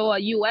like show a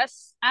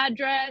US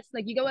address?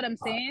 Like you get what I'm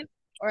saying?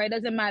 Or it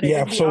doesn't matter, Yeah,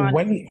 just be so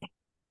honest.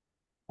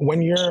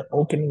 when you're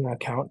opening an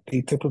account,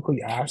 they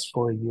typically ask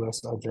for a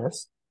US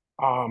address.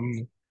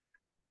 Um,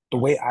 the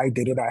way I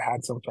did it, I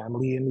had some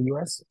family in the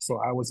US, so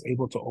I was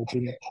able to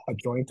open a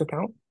joint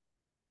account.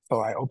 So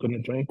I opened a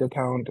joint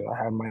account.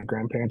 I had my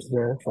grandparents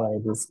there, so I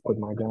just put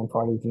my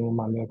grandfather's name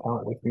on the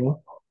account with me.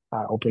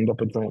 I opened up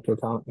a joint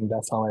account, and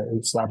that's how I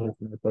established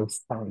my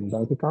first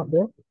bank account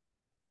there.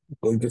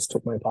 They just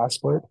took my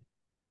passport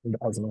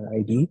as my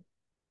ID.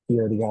 He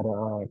already got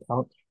an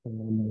account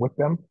with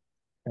them,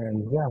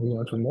 and yeah, we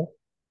went from there.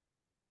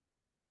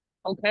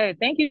 Okay,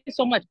 thank you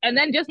so much. And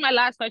then just my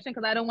last question,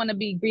 because I don't want to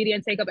be greedy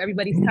and take up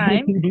everybody's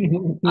time.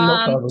 No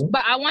problem.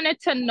 But I wanted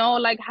to know,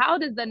 like, how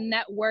does the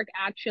network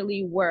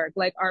actually work?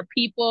 Like,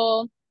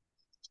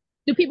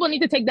 do people need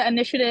to take the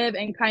initiative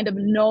and kind of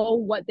know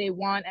what they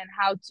want and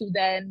how to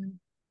then,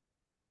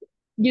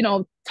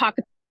 talk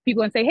to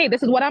people and say, hey,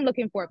 this is what I'm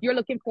looking for. If you're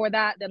looking for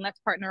that, then let's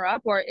partner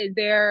up. Or is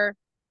there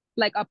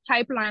like a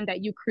pipeline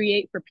that you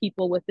create for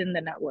people within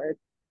the network?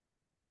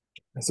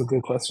 That's a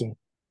good question.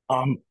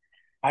 Um,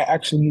 I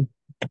actually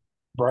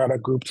brought a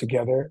group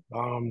together.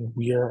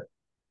 We are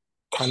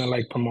kind of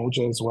like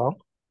Pamoja as well,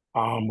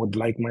 with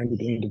like-minded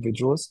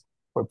individuals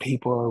where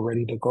people are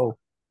ready to go.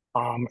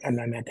 And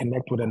then I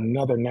connect with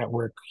another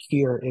network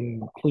here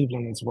in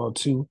Cleveland as well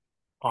too,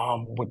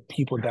 with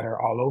people that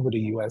are all over the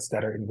US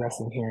that are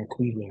investing here in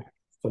Cleveland.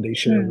 So they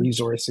share Hmm.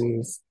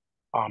 resources,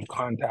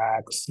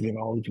 contacts, if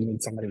you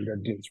need somebody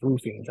that does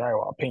roofing,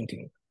 drywall,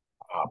 painting,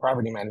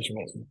 property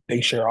management,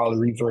 they share all the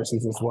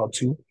resources as well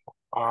too.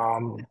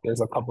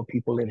 There's a couple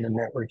people in the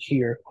network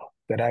here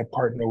that I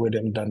partner with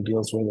and done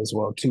deals with as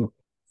well too.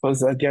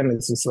 So again,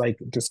 it's just like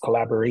this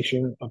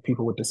collaboration of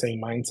people with the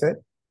same mindset.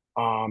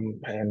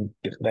 And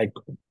like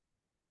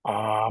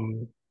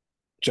um,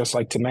 just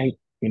like tonight,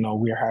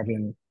 we're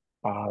having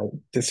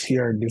this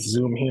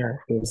Zoom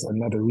here is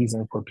another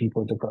reason for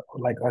people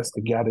like us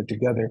to gather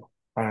together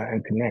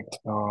and connect.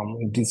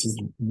 This is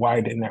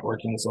why the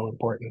networking is so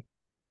important.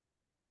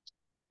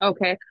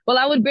 Okay. Well,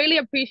 I would greatly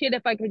appreciate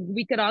if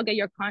we could all get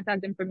your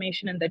contact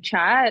information in the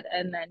chat,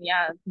 and then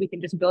yeah, we can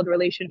just build a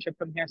relationship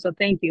from here. So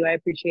thank you. I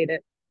appreciate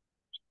it.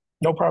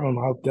 No problem.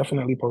 I'll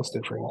definitely post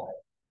it for you.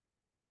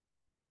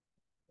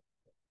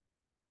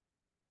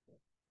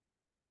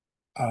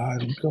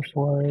 Go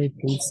for it.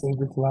 Please save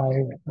this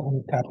live.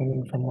 I'm tapping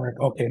in from work.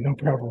 Okay, no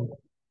problem.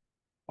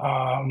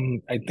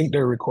 I think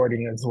they're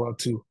recording as well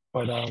too.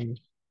 But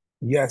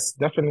yes,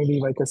 definitely.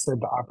 Like I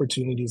said, the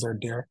opportunities are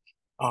there.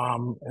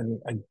 And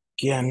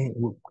again,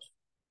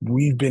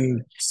 we've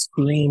been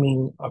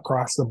screaming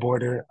across the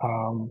border.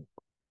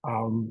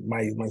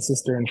 My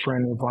sister and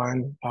friend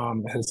Yvonne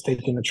has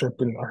taken a trip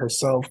in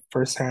herself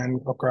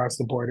firsthand across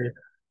the border,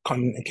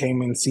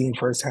 came and seen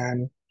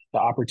firsthand the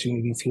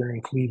opportunities here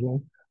in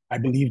Cleveland. I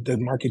believe the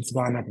market's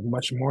gone up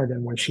much more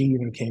than when she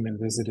even came and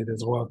visited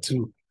as well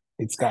too.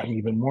 It's gotten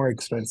even more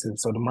expensive.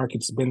 So the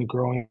market's been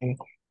growing.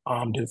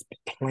 There's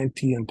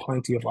plenty and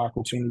plenty of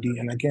opportunity.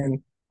 And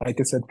again, like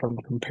I said, from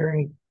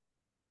comparing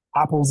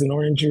apples and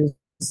oranges,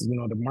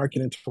 the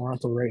market in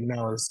Toronto right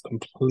now is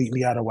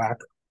completely out of whack.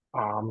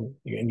 And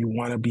you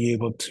want to be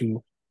able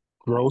to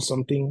grow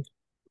something,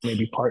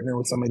 maybe partner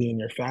with somebody in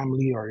your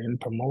family or in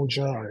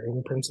Pamoja or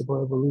in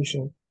Principal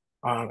Evolution,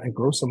 and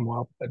grow some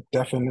wealth.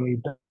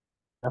 Definitely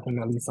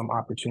some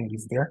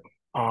opportunities there.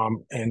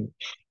 And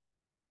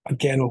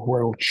again,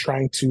 we're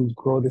trying to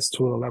grow this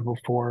to a level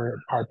for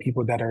our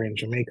people that are in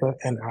Jamaica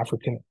and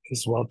African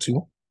as well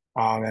too.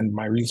 And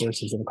my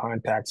resources and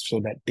contacts so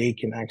that they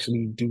can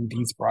actually do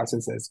these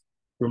processes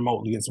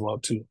remotely as well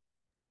too.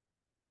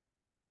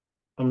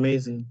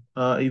 Amazing.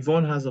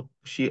 Yvonne has a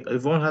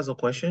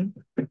question.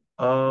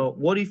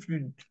 What if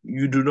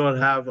you do not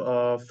have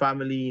a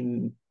family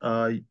in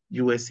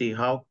USA?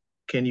 How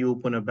can you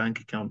open a bank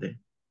account there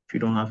if you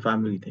don't have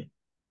family there?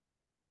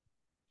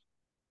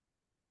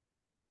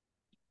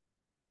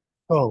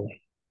 Oh,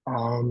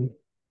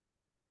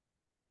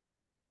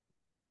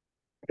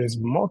 there's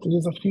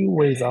a few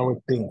ways I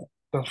would think.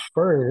 The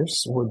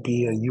first would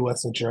be a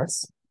US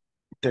address.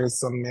 There's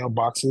some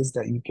mailboxes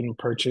that you can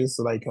purchase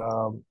like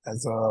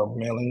as a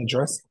mailing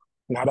address,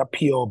 not a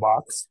PO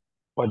box,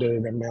 but the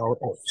mail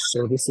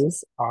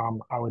services.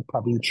 I would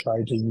probably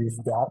try to use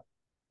that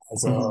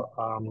as a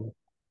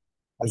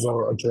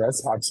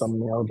address, have some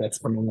mail that's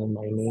coming in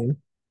my name.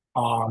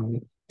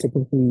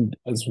 Typically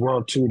as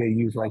well too, they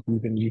use like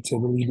even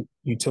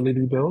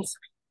utility bills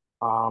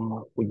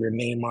with your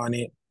name on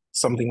it,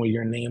 something with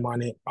your name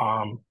on it.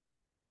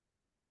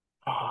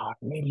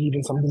 Maybe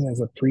even something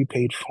as a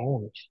prepaid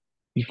phone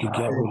you could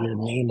get with your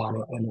name on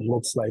it, and it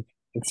looks like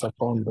it's a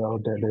phone bill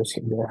there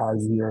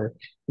has your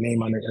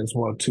name on it as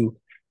well too.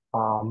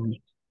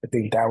 I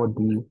think that would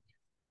be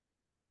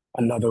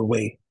another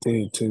way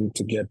to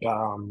get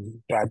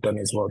that done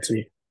as well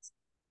too.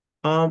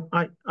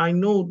 I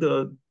know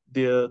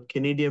the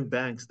Canadian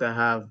banks that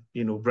have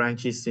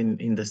branches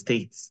in the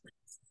States.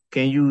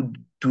 Can you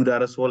do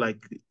that as well?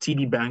 Like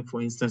TD Bank, for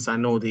instance, I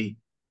know they're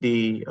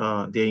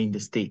in the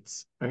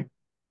States, right?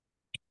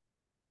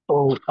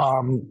 So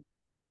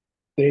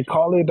they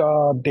call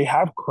it they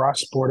have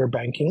cross-border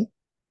banking.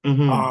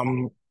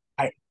 Mm-hmm.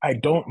 I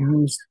don't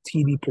use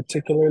TD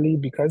particularly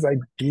because I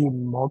do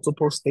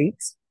multiple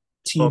states.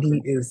 TD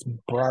Okay. is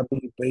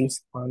broadly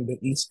based on the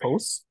East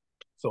Coast.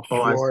 So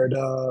Oh, I see.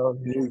 Florida,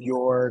 New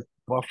York,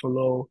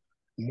 Buffalo,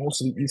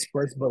 mostly East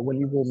Coast. But when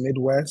you go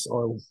Midwest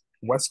or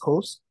West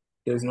Coast,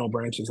 there's no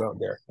branches out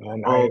there.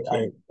 And I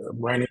Okay.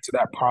 ran into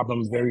that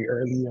problem very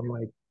early. I'm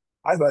like,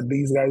 I thought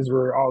these guys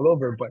were all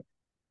over, but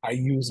I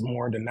use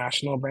more the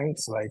national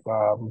banks like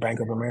Bank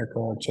of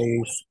America,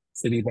 Chase,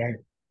 Citibank.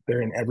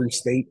 They're in every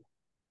state.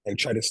 I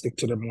try to stick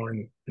to the more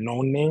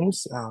known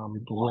names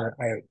where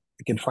I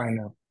can find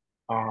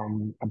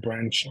a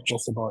branch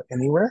just about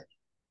anywhere.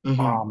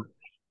 Mm-hmm.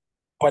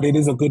 But it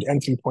is a good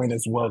entry point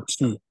as well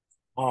too.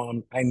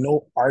 I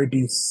know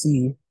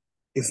RDC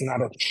is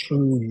not a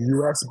true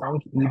US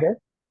bank either.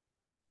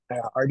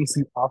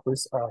 RDC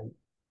offers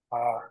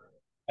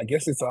I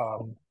guess it's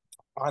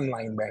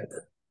online bank.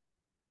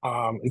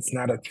 It's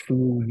not a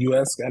true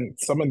US, and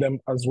some of them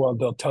as well,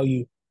 they'll tell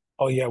you,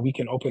 oh yeah, we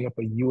can open up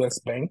a US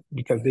bank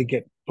because they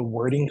get the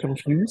wording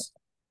confused,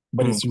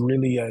 but Mm. it's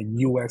really a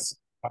US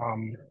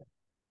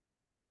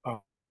uh,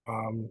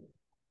 um,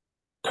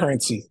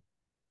 currency,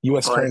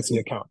 US Oh, I currency see.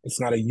 account. It's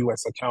not a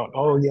US account.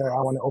 Oh yeah,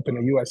 I want to open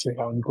a US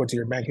account. You go to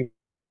your bank and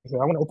say,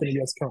 I want to open a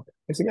US account.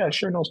 They say, yeah,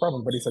 sure, no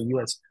problem, but it's a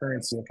US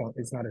currency account.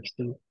 It's not a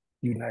true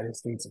United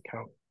States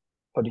account.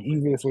 So the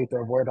easiest way to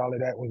avoid all of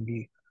that would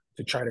be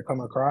to try to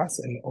come across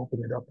and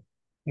open it up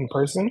in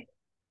person,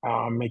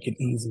 make it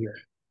easier.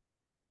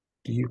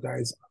 Do you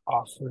guys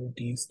offer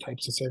these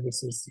types of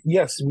services?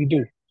 Yes, we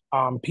do.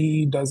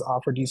 PE does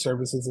offer these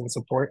services and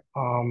support.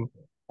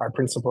 Our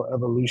Principal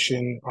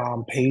Evolution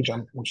page,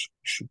 which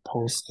we should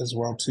post as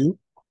well too,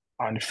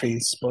 on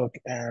Facebook,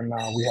 and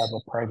we have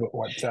a private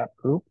WhatsApp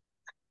group.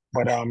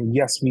 But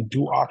yes, we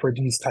do offer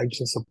these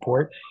types of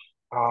support.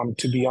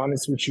 To be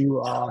honest with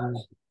you,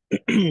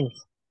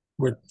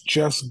 we're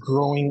just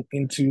growing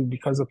into,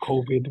 because of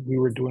COVID, we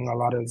were doing a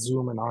lot of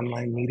Zoom and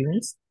online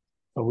meetings.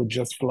 So we're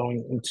just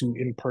flowing into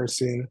in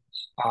person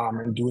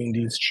and doing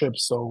these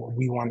trips. So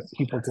we want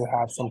people to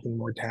have something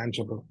more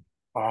tangible,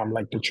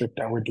 like the trip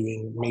that we're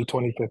doing May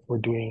 25th. We're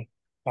doing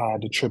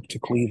the trip to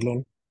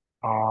Cleveland,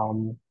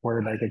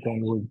 where like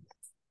again we're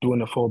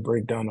doing a full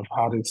breakdown of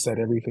how to set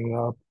everything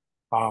up,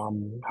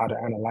 how to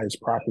analyze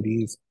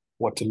properties,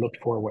 what to look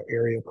for, what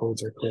area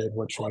codes are cleared,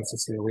 which ones to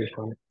stay away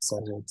from, et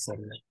cetera, et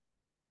cetera.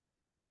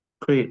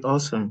 Great,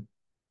 awesome.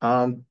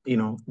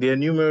 There are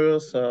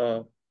numerous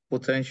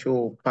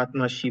potential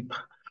partnership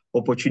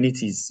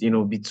opportunities,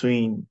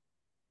 between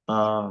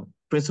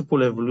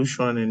Principal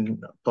Evolution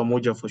and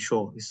Pamoja for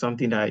sure. It's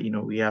something that,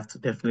 we have to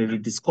definitely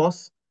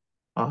discuss,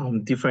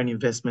 different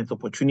investment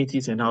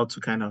opportunities and how to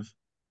kind of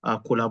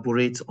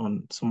collaborate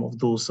on some of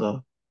those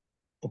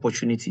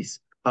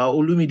opportunities.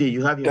 Olumide,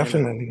 you have your hand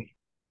up. Definitely.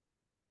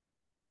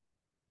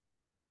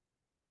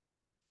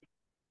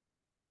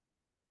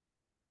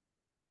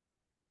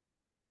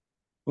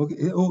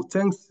 Okay. Oh,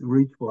 thanks,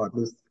 Rich, for at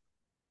least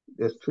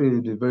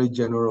the very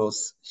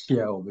generous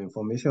share of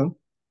information.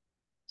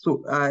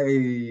 So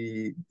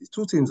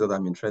two things that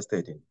I'm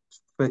interested in.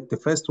 The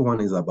first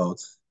one is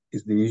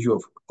the issue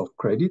of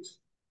credit.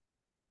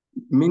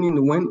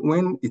 Meaning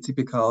when a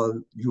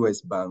typical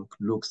US bank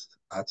looks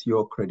at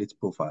your credit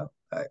profile,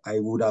 I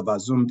would have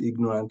assumed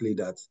ignorantly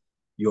that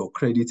your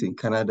credit in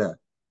Canada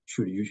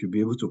you should be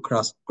able to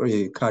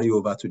carry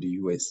over to the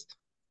US.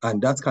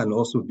 And that can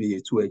also be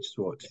a two-edged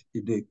sword.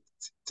 If they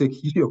take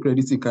your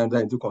credit in Canada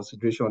into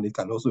consideration, it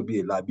can also be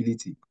a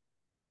liability.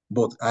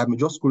 But I'm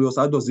just curious,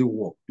 how does it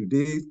work? Do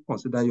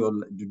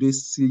they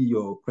see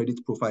your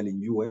credit profile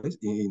in US,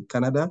 in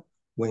Canada,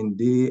 when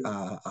they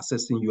are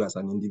assessing you as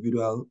an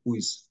individual who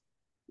is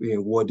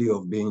worthy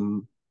of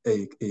being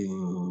a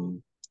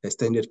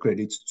extended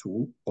credit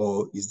to,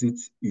 or is it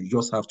you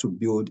just have to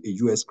build a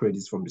US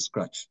credit from the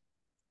scratch?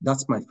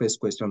 That's my first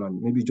question,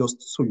 and maybe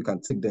just so you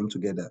can take them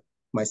together.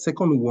 My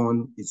second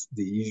one is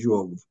the issue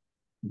of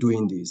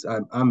doing this.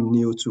 I'm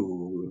new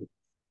to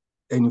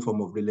any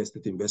form of real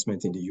estate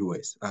investment in the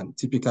US, and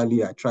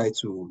typically I try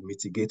to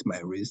mitigate my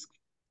risk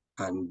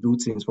and do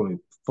things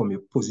from a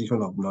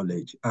position of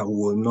knowledge. I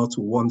will not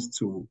want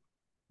to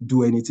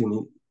do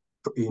anything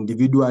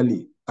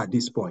individually at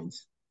this point.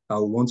 I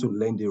want to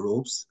learn the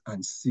ropes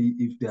and see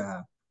if there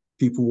are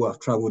people who have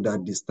traveled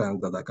that distance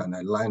that I can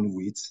align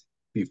with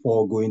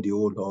before going the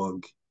whole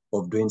hog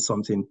of doing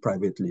something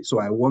privately. So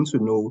I want to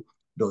know,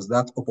 does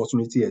that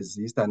opportunity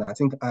exist? And I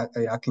think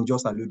I can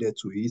just allude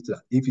to it,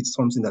 if it's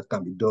something that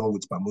can be done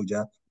with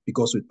Pamoja,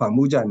 because with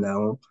Pamoja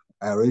now,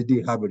 I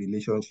already have a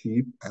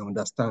relationship. I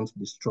understand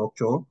the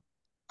structure.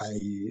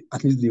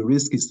 At least the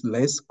risk is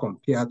less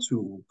compared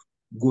to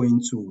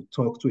going to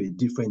talk to a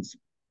different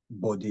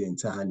body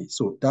entirely.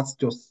 So that's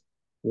just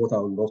what I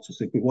would love to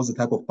say. What's the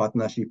type of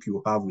partnership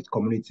you have with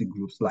community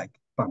groups like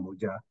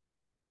Pamoja?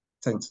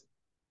 Thanks.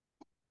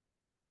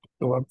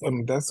 Well,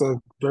 that's a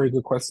very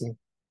good question.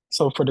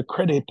 So for the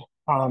credit,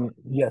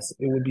 yes,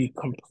 it would be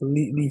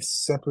completely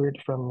separate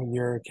from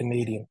your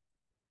Canadian.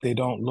 They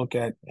don't look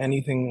at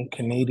anything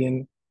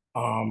Canadian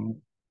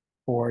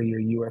for your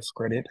US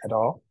credit at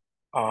all.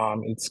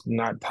 It's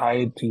not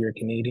tied to your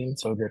Canadian,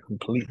 so they're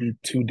completely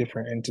two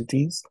different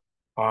entities,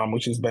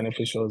 which is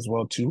beneficial as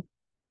well too.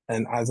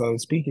 And as I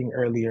was speaking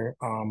earlier,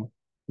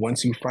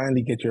 once you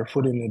finally get your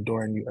foot in the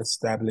door and you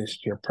establish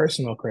your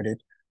personal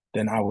credit,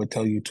 then I would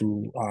tell you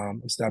to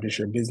establish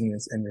your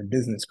business and your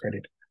business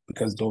credit,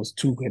 because those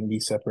two can be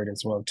separate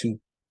as well too.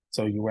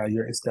 So while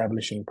you're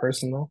establishing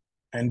personal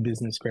and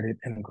business credit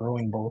and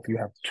growing both, you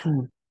have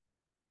two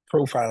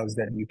profiles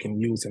that you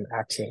can use and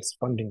access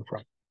funding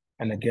from.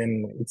 And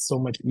again, it's so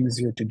much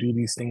easier to do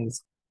these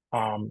things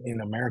in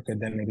America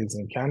than it is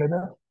in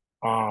Canada,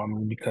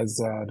 because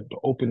the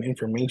open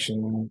information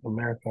in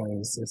America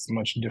is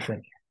much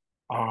different.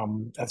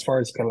 As far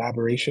as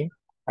collaboration,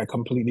 I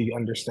completely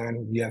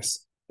understand.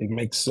 Yes, it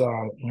makes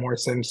more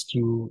sense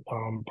to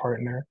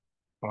partner,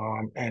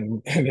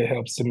 and it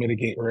helps to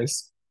mitigate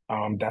risk.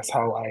 That's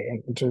how I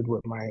entered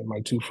with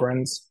my two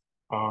friends.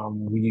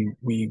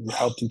 We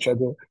helped each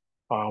other.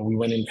 We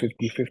went in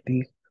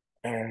 50-50,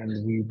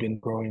 and we've been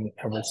growing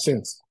ever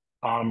since.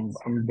 I'm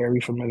very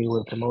familiar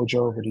with Pamoja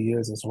over the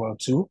years as well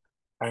too,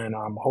 and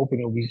I'm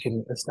hoping that we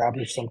can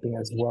establish something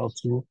as well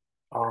too,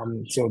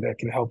 so that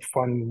can help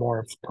fund more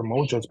of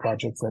Pamoja's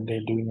projects that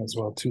they're doing as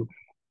well too.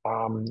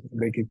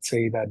 They could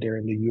say that they're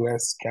in the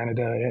US,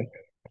 Canada, and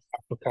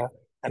Africa,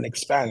 and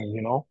expand,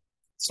 you know.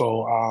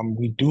 So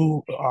we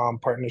do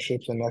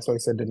partnerships, and that's why I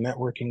said the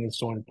networking is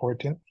so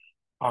important.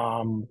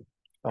 One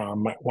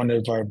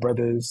of our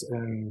brothers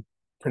in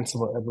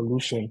Principal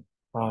Evolution,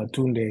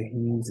 Tunde,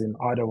 he's in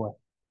Ottawa.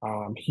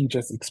 He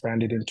just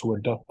expanded into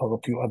a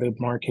few other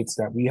markets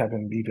that we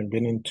haven't even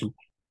been into,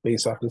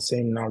 based off the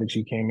same knowledge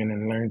he came in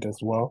and learned as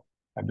well.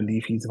 I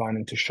believe he's gone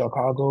into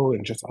Chicago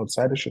and just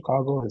outside of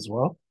Chicago as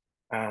well.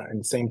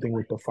 And same thing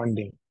with the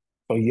funding.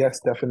 So yes,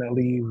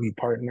 definitely we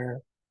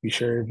partner, we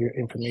share your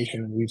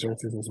information and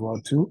resources as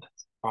well too.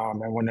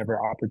 And whenever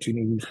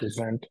opportunities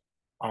present,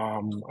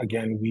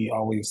 again, we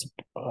always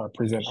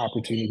present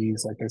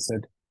opportunities. Like I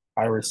said,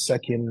 our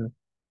second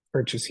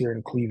purchase here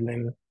in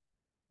Cleveland,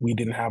 we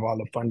didn't have all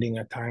the funding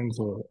at times,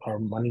 or our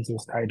money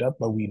was tied up,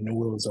 but we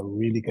knew it was a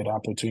really good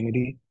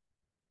opportunity.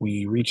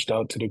 We reached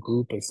out to the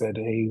group and said,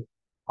 hey,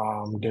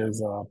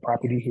 there's a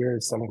property here,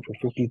 it's selling for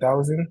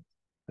 50,000,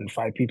 and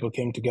 5 people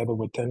came together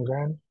with 10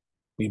 grand.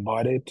 We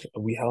bought it.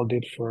 We held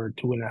it for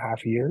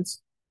 2.5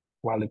 years,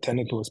 while the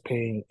tenant was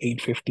paying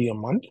 $850 a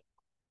month.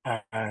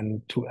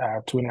 And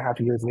 2.5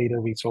 years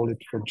later, we sold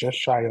it for just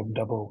shy of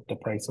double the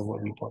price of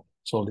what we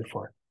sold it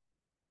for.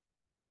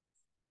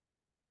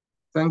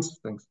 Thanks.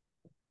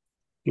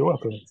 You're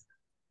welcome.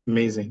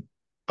 Amazing.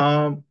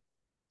 I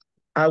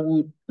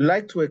would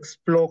like to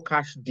explore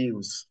cash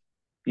deals,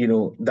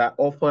 that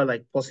offer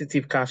like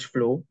positive cash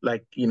flow,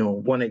 like,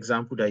 one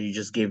example that you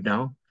just gave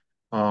now,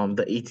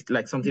 the 80,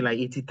 like something like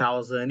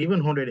 80,000, even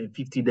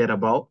 150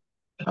 thereabout,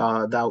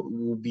 that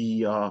will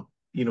be, that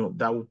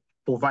will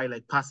provide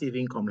like passive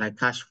income, like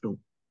cash flow,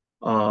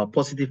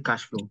 positive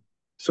cash flow.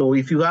 So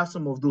if you have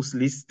some of those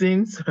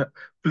listings,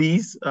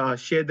 please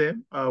share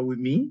them with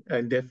me,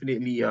 and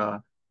definitely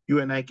you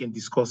and I can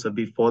discuss a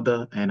bit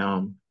further, and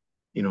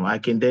I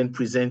can then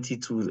present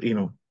it to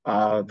the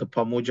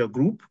Pamoja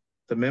group,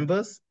 the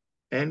members,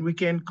 and we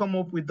can come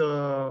up with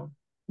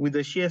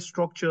the share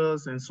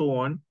structures and so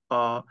on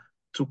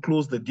to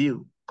close the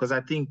deal, because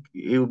I think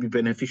it will be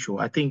beneficial.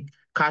 I think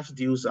cash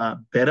deals are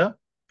better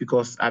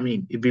because I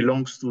mean it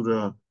belongs to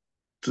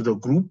the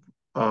group,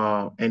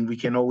 and we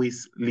can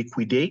always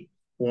liquidate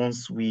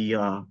once we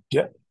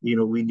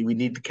we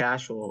need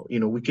cash, or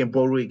we can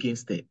borrow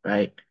against it,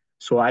 right?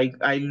 So I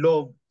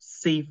love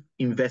safe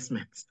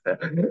investments.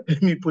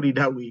 Let me put it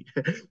that way,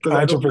 because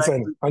I don't like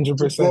 100%,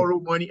 to 100%. borrow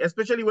money,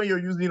 especially when you're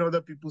using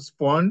other people's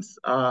funds.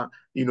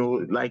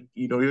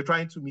 You're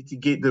trying to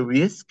mitigate the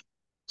risk.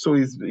 So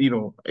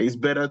it's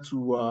better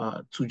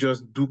to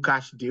just do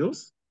cash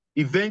deals.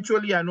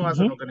 Eventually, I know as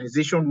an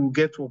organization, we'll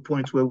get to a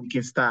point where we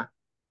can start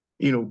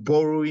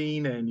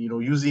borrowing and,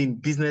 using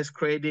business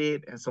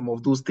credit and some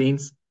of those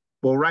things.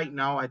 But right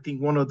now, I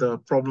think one of the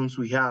problems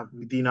we have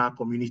within our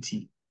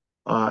community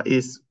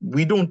is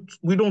we don't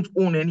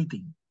own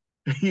anything.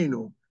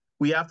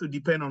 We have to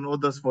depend on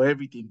others for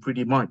everything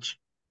pretty much.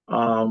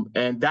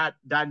 And that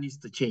needs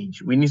to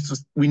change. We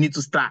need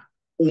to start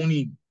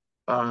owning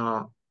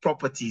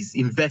properties,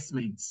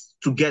 investments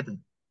together.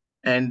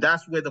 And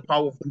that's where the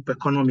power of group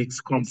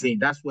economics comes in.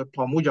 That's where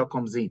Pamoja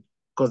comes in,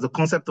 because the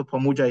concept of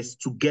Pamoja is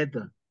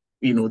together.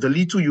 The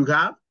little you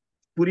have,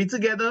 put it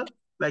together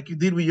like you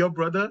did with your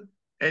brother,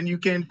 and you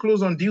can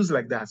close on deals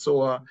like that.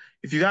 So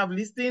if you have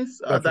listings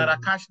that are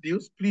cash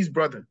deals, please,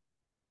 brother,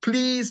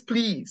 please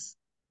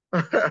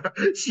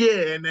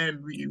share, and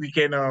then we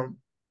can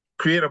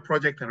create a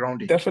project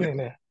around it.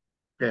 Definitely.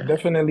 Yeah.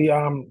 Definitely.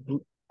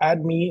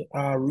 Add me,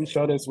 reach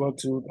out as well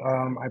too.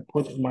 I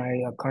put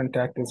my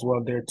contact as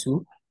well there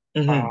too.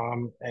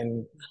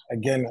 And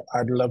again,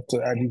 I'd love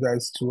to add you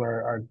guys to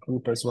our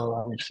group as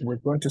well. We're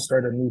going to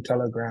start a new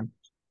Telegram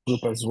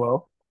group as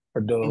well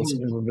for those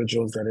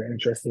individuals that are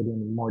interested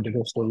in more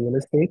digital real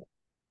estate.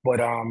 But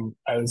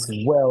as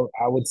well,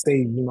 I would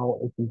say,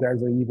 if you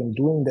guys are even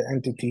doing the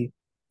entity,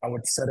 I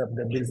would set up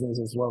the business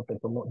as well to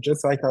promote.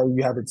 Just like how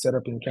you have it set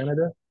up in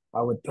Canada,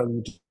 I would tell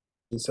you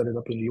to set it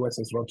up in the US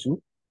as well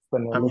too.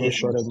 Spend a little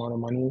short amount of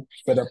money,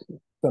 set up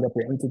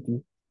your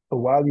entity. So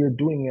while you're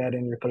doing that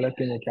and you're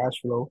collecting your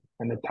cash flow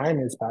and the time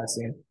is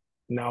passing,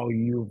 now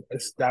you've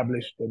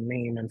established the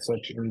name and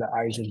such in the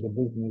eyes of the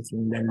business,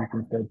 and then you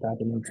can start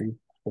tapping into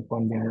the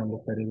funding and the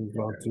credit as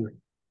well too.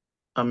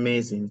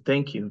 Amazing.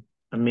 Thank you.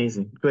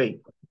 Amazing. Great.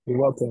 You're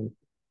welcome.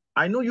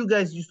 I know you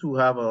guys used to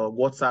have a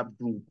WhatsApp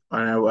group,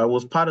 and I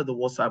was part of the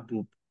WhatsApp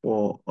group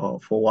for a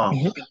while.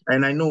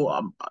 And I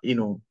know,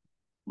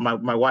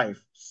 my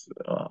wife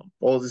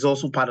is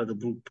also part of the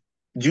group.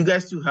 Do you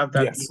guys still have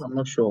that Yes. group? I'm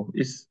not sure.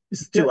 It's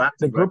still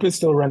active. The group is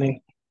still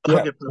running. Yeah,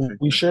 okay,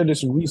 perfect. We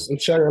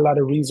share a lot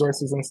of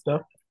resources and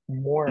stuff.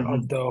 More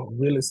of the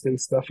real estate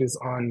stuff is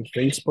on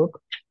Facebook,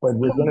 but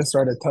we're going to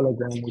start a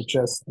Telegram.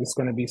 It's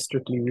going to be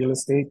strictly real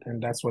estate,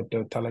 and that's what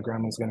the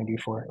Telegram is going to be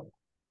for.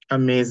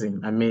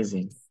 Amazing.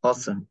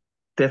 Awesome.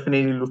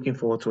 Definitely looking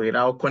forward to it.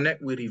 I'll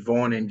connect with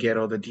Yvonne and get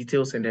all the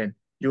details, and then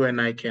you and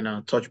I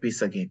can touch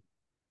base again.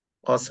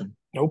 Awesome.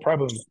 No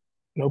problem.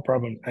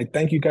 I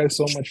thank you guys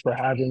so much for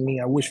having me.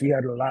 I wish we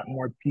had a lot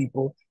more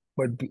people,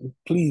 but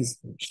please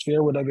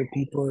share with other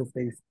people.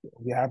 If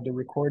you have the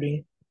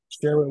recording,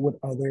 share it with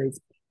others.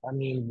 I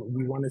mean,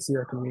 we want to see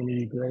our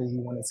community grow. We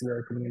want to see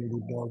our community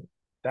build.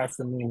 That's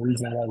the main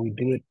reason why we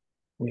do it.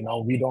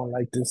 We don't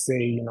like to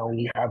say,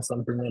 we have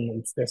something and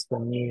it's just for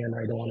me and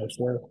I don't want to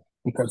share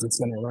because it's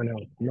going to run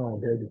out. No,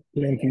 there's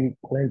plenty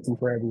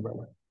for everybody.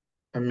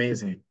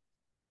 Amazing.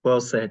 Well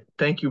said.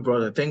 Thank you,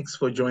 brother. Thanks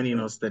for joining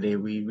us today.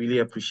 We really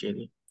appreciate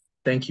it.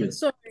 Thank you.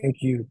 So, thank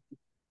you.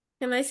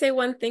 Can I say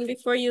one thing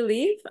before you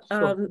leave?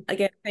 Sure.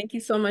 Again, thank you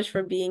so much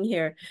for being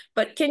here.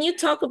 But can you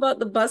talk about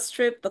the bus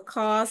trip, the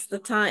cost, the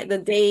time, the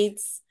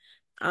dates,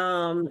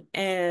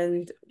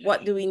 and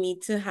what do we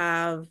need to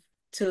have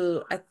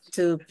to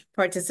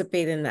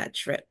participate in that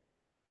trip?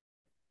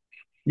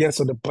 Yeah,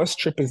 so the bus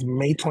trip is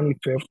May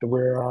 25th.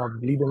 We're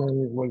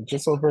leaving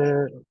just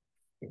over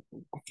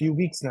a few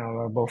weeks now,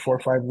 about 4 or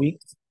 5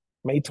 weeks.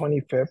 May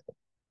 25th.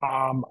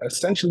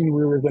 Essentially,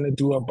 we were going to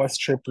do a bus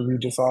trip. We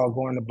just all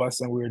go on the bus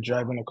and we were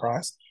driving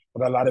across.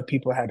 But a lot of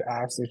people had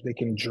asked if they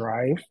can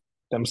drive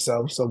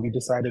themselves. So we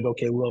decided,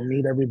 okay, we'll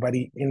meet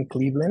everybody in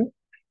Cleveland.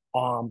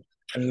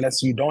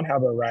 Unless you don't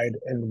have a ride,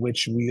 in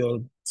which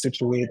we'll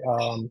situate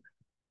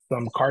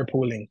some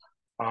carpooling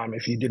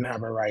if you didn't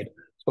have a ride.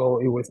 So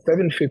it was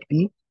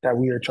 $750 that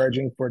we are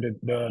charging for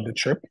the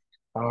trip.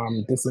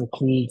 This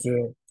includes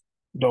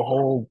the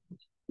whole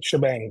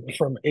shebang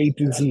from A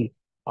to Z.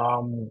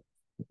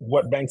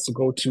 What banks to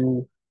go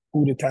to,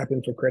 who to tap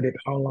in for credit,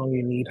 how long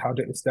you need, how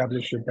to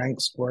establish your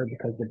bank score,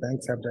 because the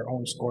banks have their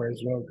own score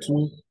as well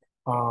too,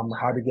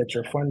 how to get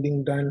your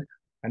funding done,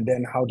 and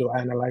then how to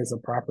analyze a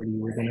property.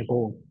 We're going to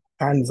go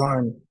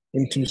hands-on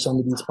into some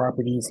of these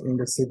properties in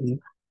the city,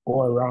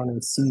 go around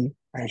and see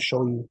and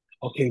show you,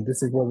 okay,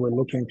 this is what we're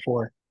looking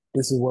for.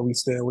 This is what we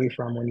stay away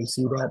from. When you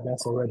see that,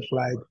 that's a red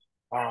flag.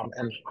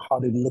 And how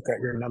to look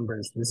at your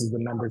numbers. This is the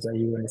numbers that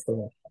you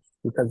understand.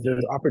 Because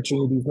there's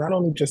opportunities, not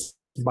only just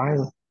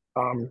buying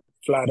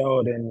flat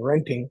out and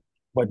renting,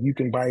 but you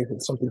can buy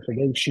something for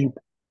very cheap,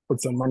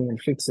 put some money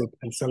and fix it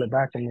and sell it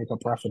back and make a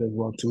profit as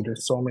well too.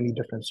 There's so many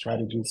different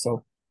strategies.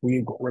 So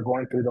we're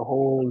going through the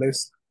whole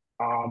list.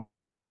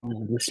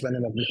 We're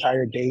spending an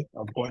entire day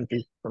of going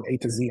through from A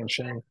to Z and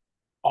sharing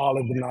all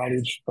of the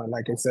knowledge. But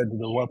like I said,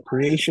 the wealth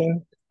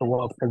creation, the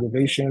wealth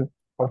preservation.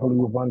 Hopefully,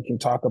 Yvonne can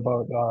talk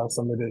about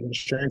some of the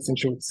insurance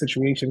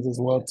situations as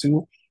well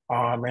too.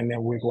 And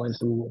then we're going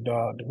through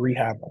the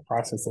rehab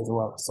process as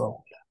well.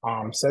 So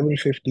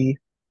 7:50,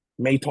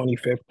 May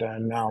 25th,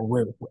 and now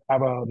we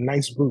have a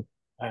nice group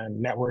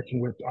and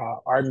networking with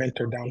our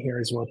mentor down here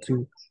as well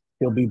too.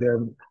 He'll be there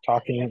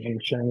talking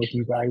and sharing with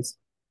you guys.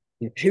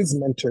 His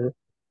mentor,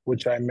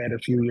 which I met a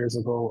few years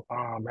ago,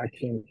 I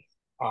think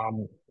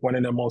one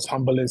of the most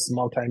humblest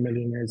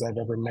multimillionaires I've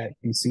ever met.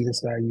 You see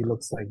this guy, he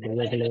looks like a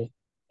regular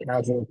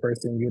casual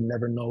person. You'd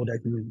never know that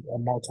he's a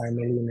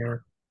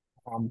multimillionaire.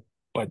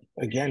 But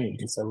again,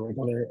 he's a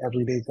regular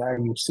everyday guy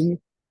you see.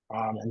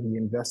 And he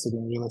invested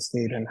in real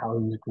estate and how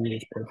he grew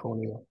his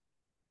portfolio.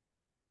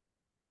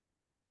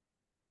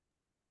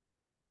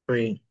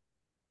 Great.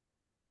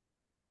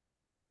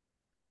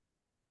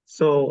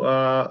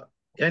 So,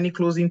 any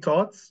closing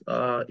thoughts,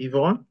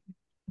 Yvonne?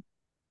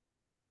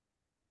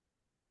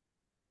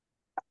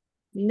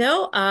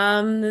 No,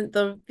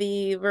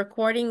 the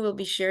recording will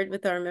be shared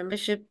with our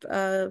membership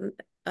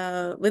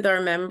with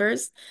our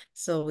members.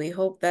 So we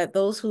hope that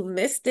those who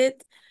missed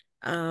it,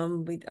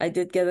 I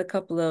did get a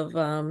couple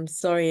of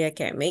sorry I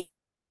can't make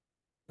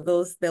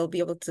those, they'll be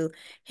able to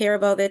hear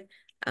about it.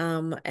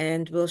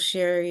 And we'll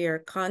share your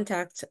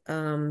contact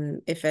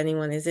if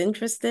anyone is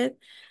interested.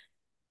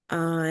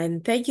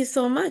 And thank you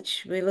so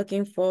much. We're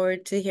looking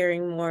forward to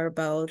hearing more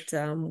about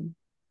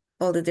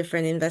all the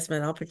different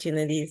investment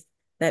opportunities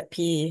that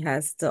PE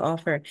has to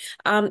offer.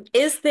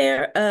 Is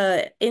there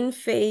a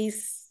in-person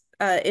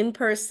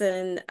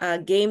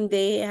game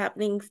day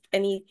happening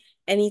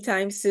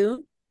anytime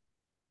soon?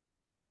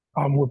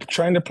 We're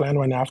trying to plan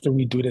one after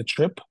we do the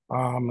trip.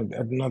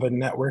 Another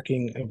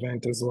networking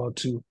event as well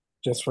too,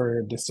 just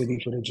for the city,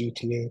 for the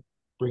GTA,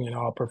 bringing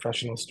all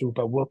professionals through.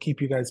 But we'll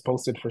keep you guys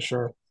posted for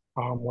sure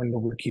when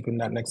we're keeping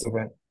that next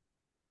event.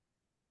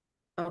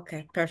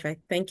 Okay,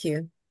 perfect. Thank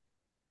you.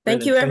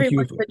 Thank you, Thank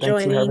everyone, you. for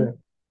Thanks for having joining. me.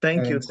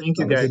 Thank you. Thanks. Thank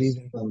you, Have a good guys.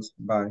 evening. Thanks.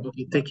 Bye.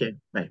 Okay, take care.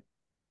 Bye.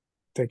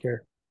 Take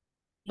care.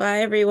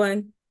 Bye,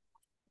 everyone.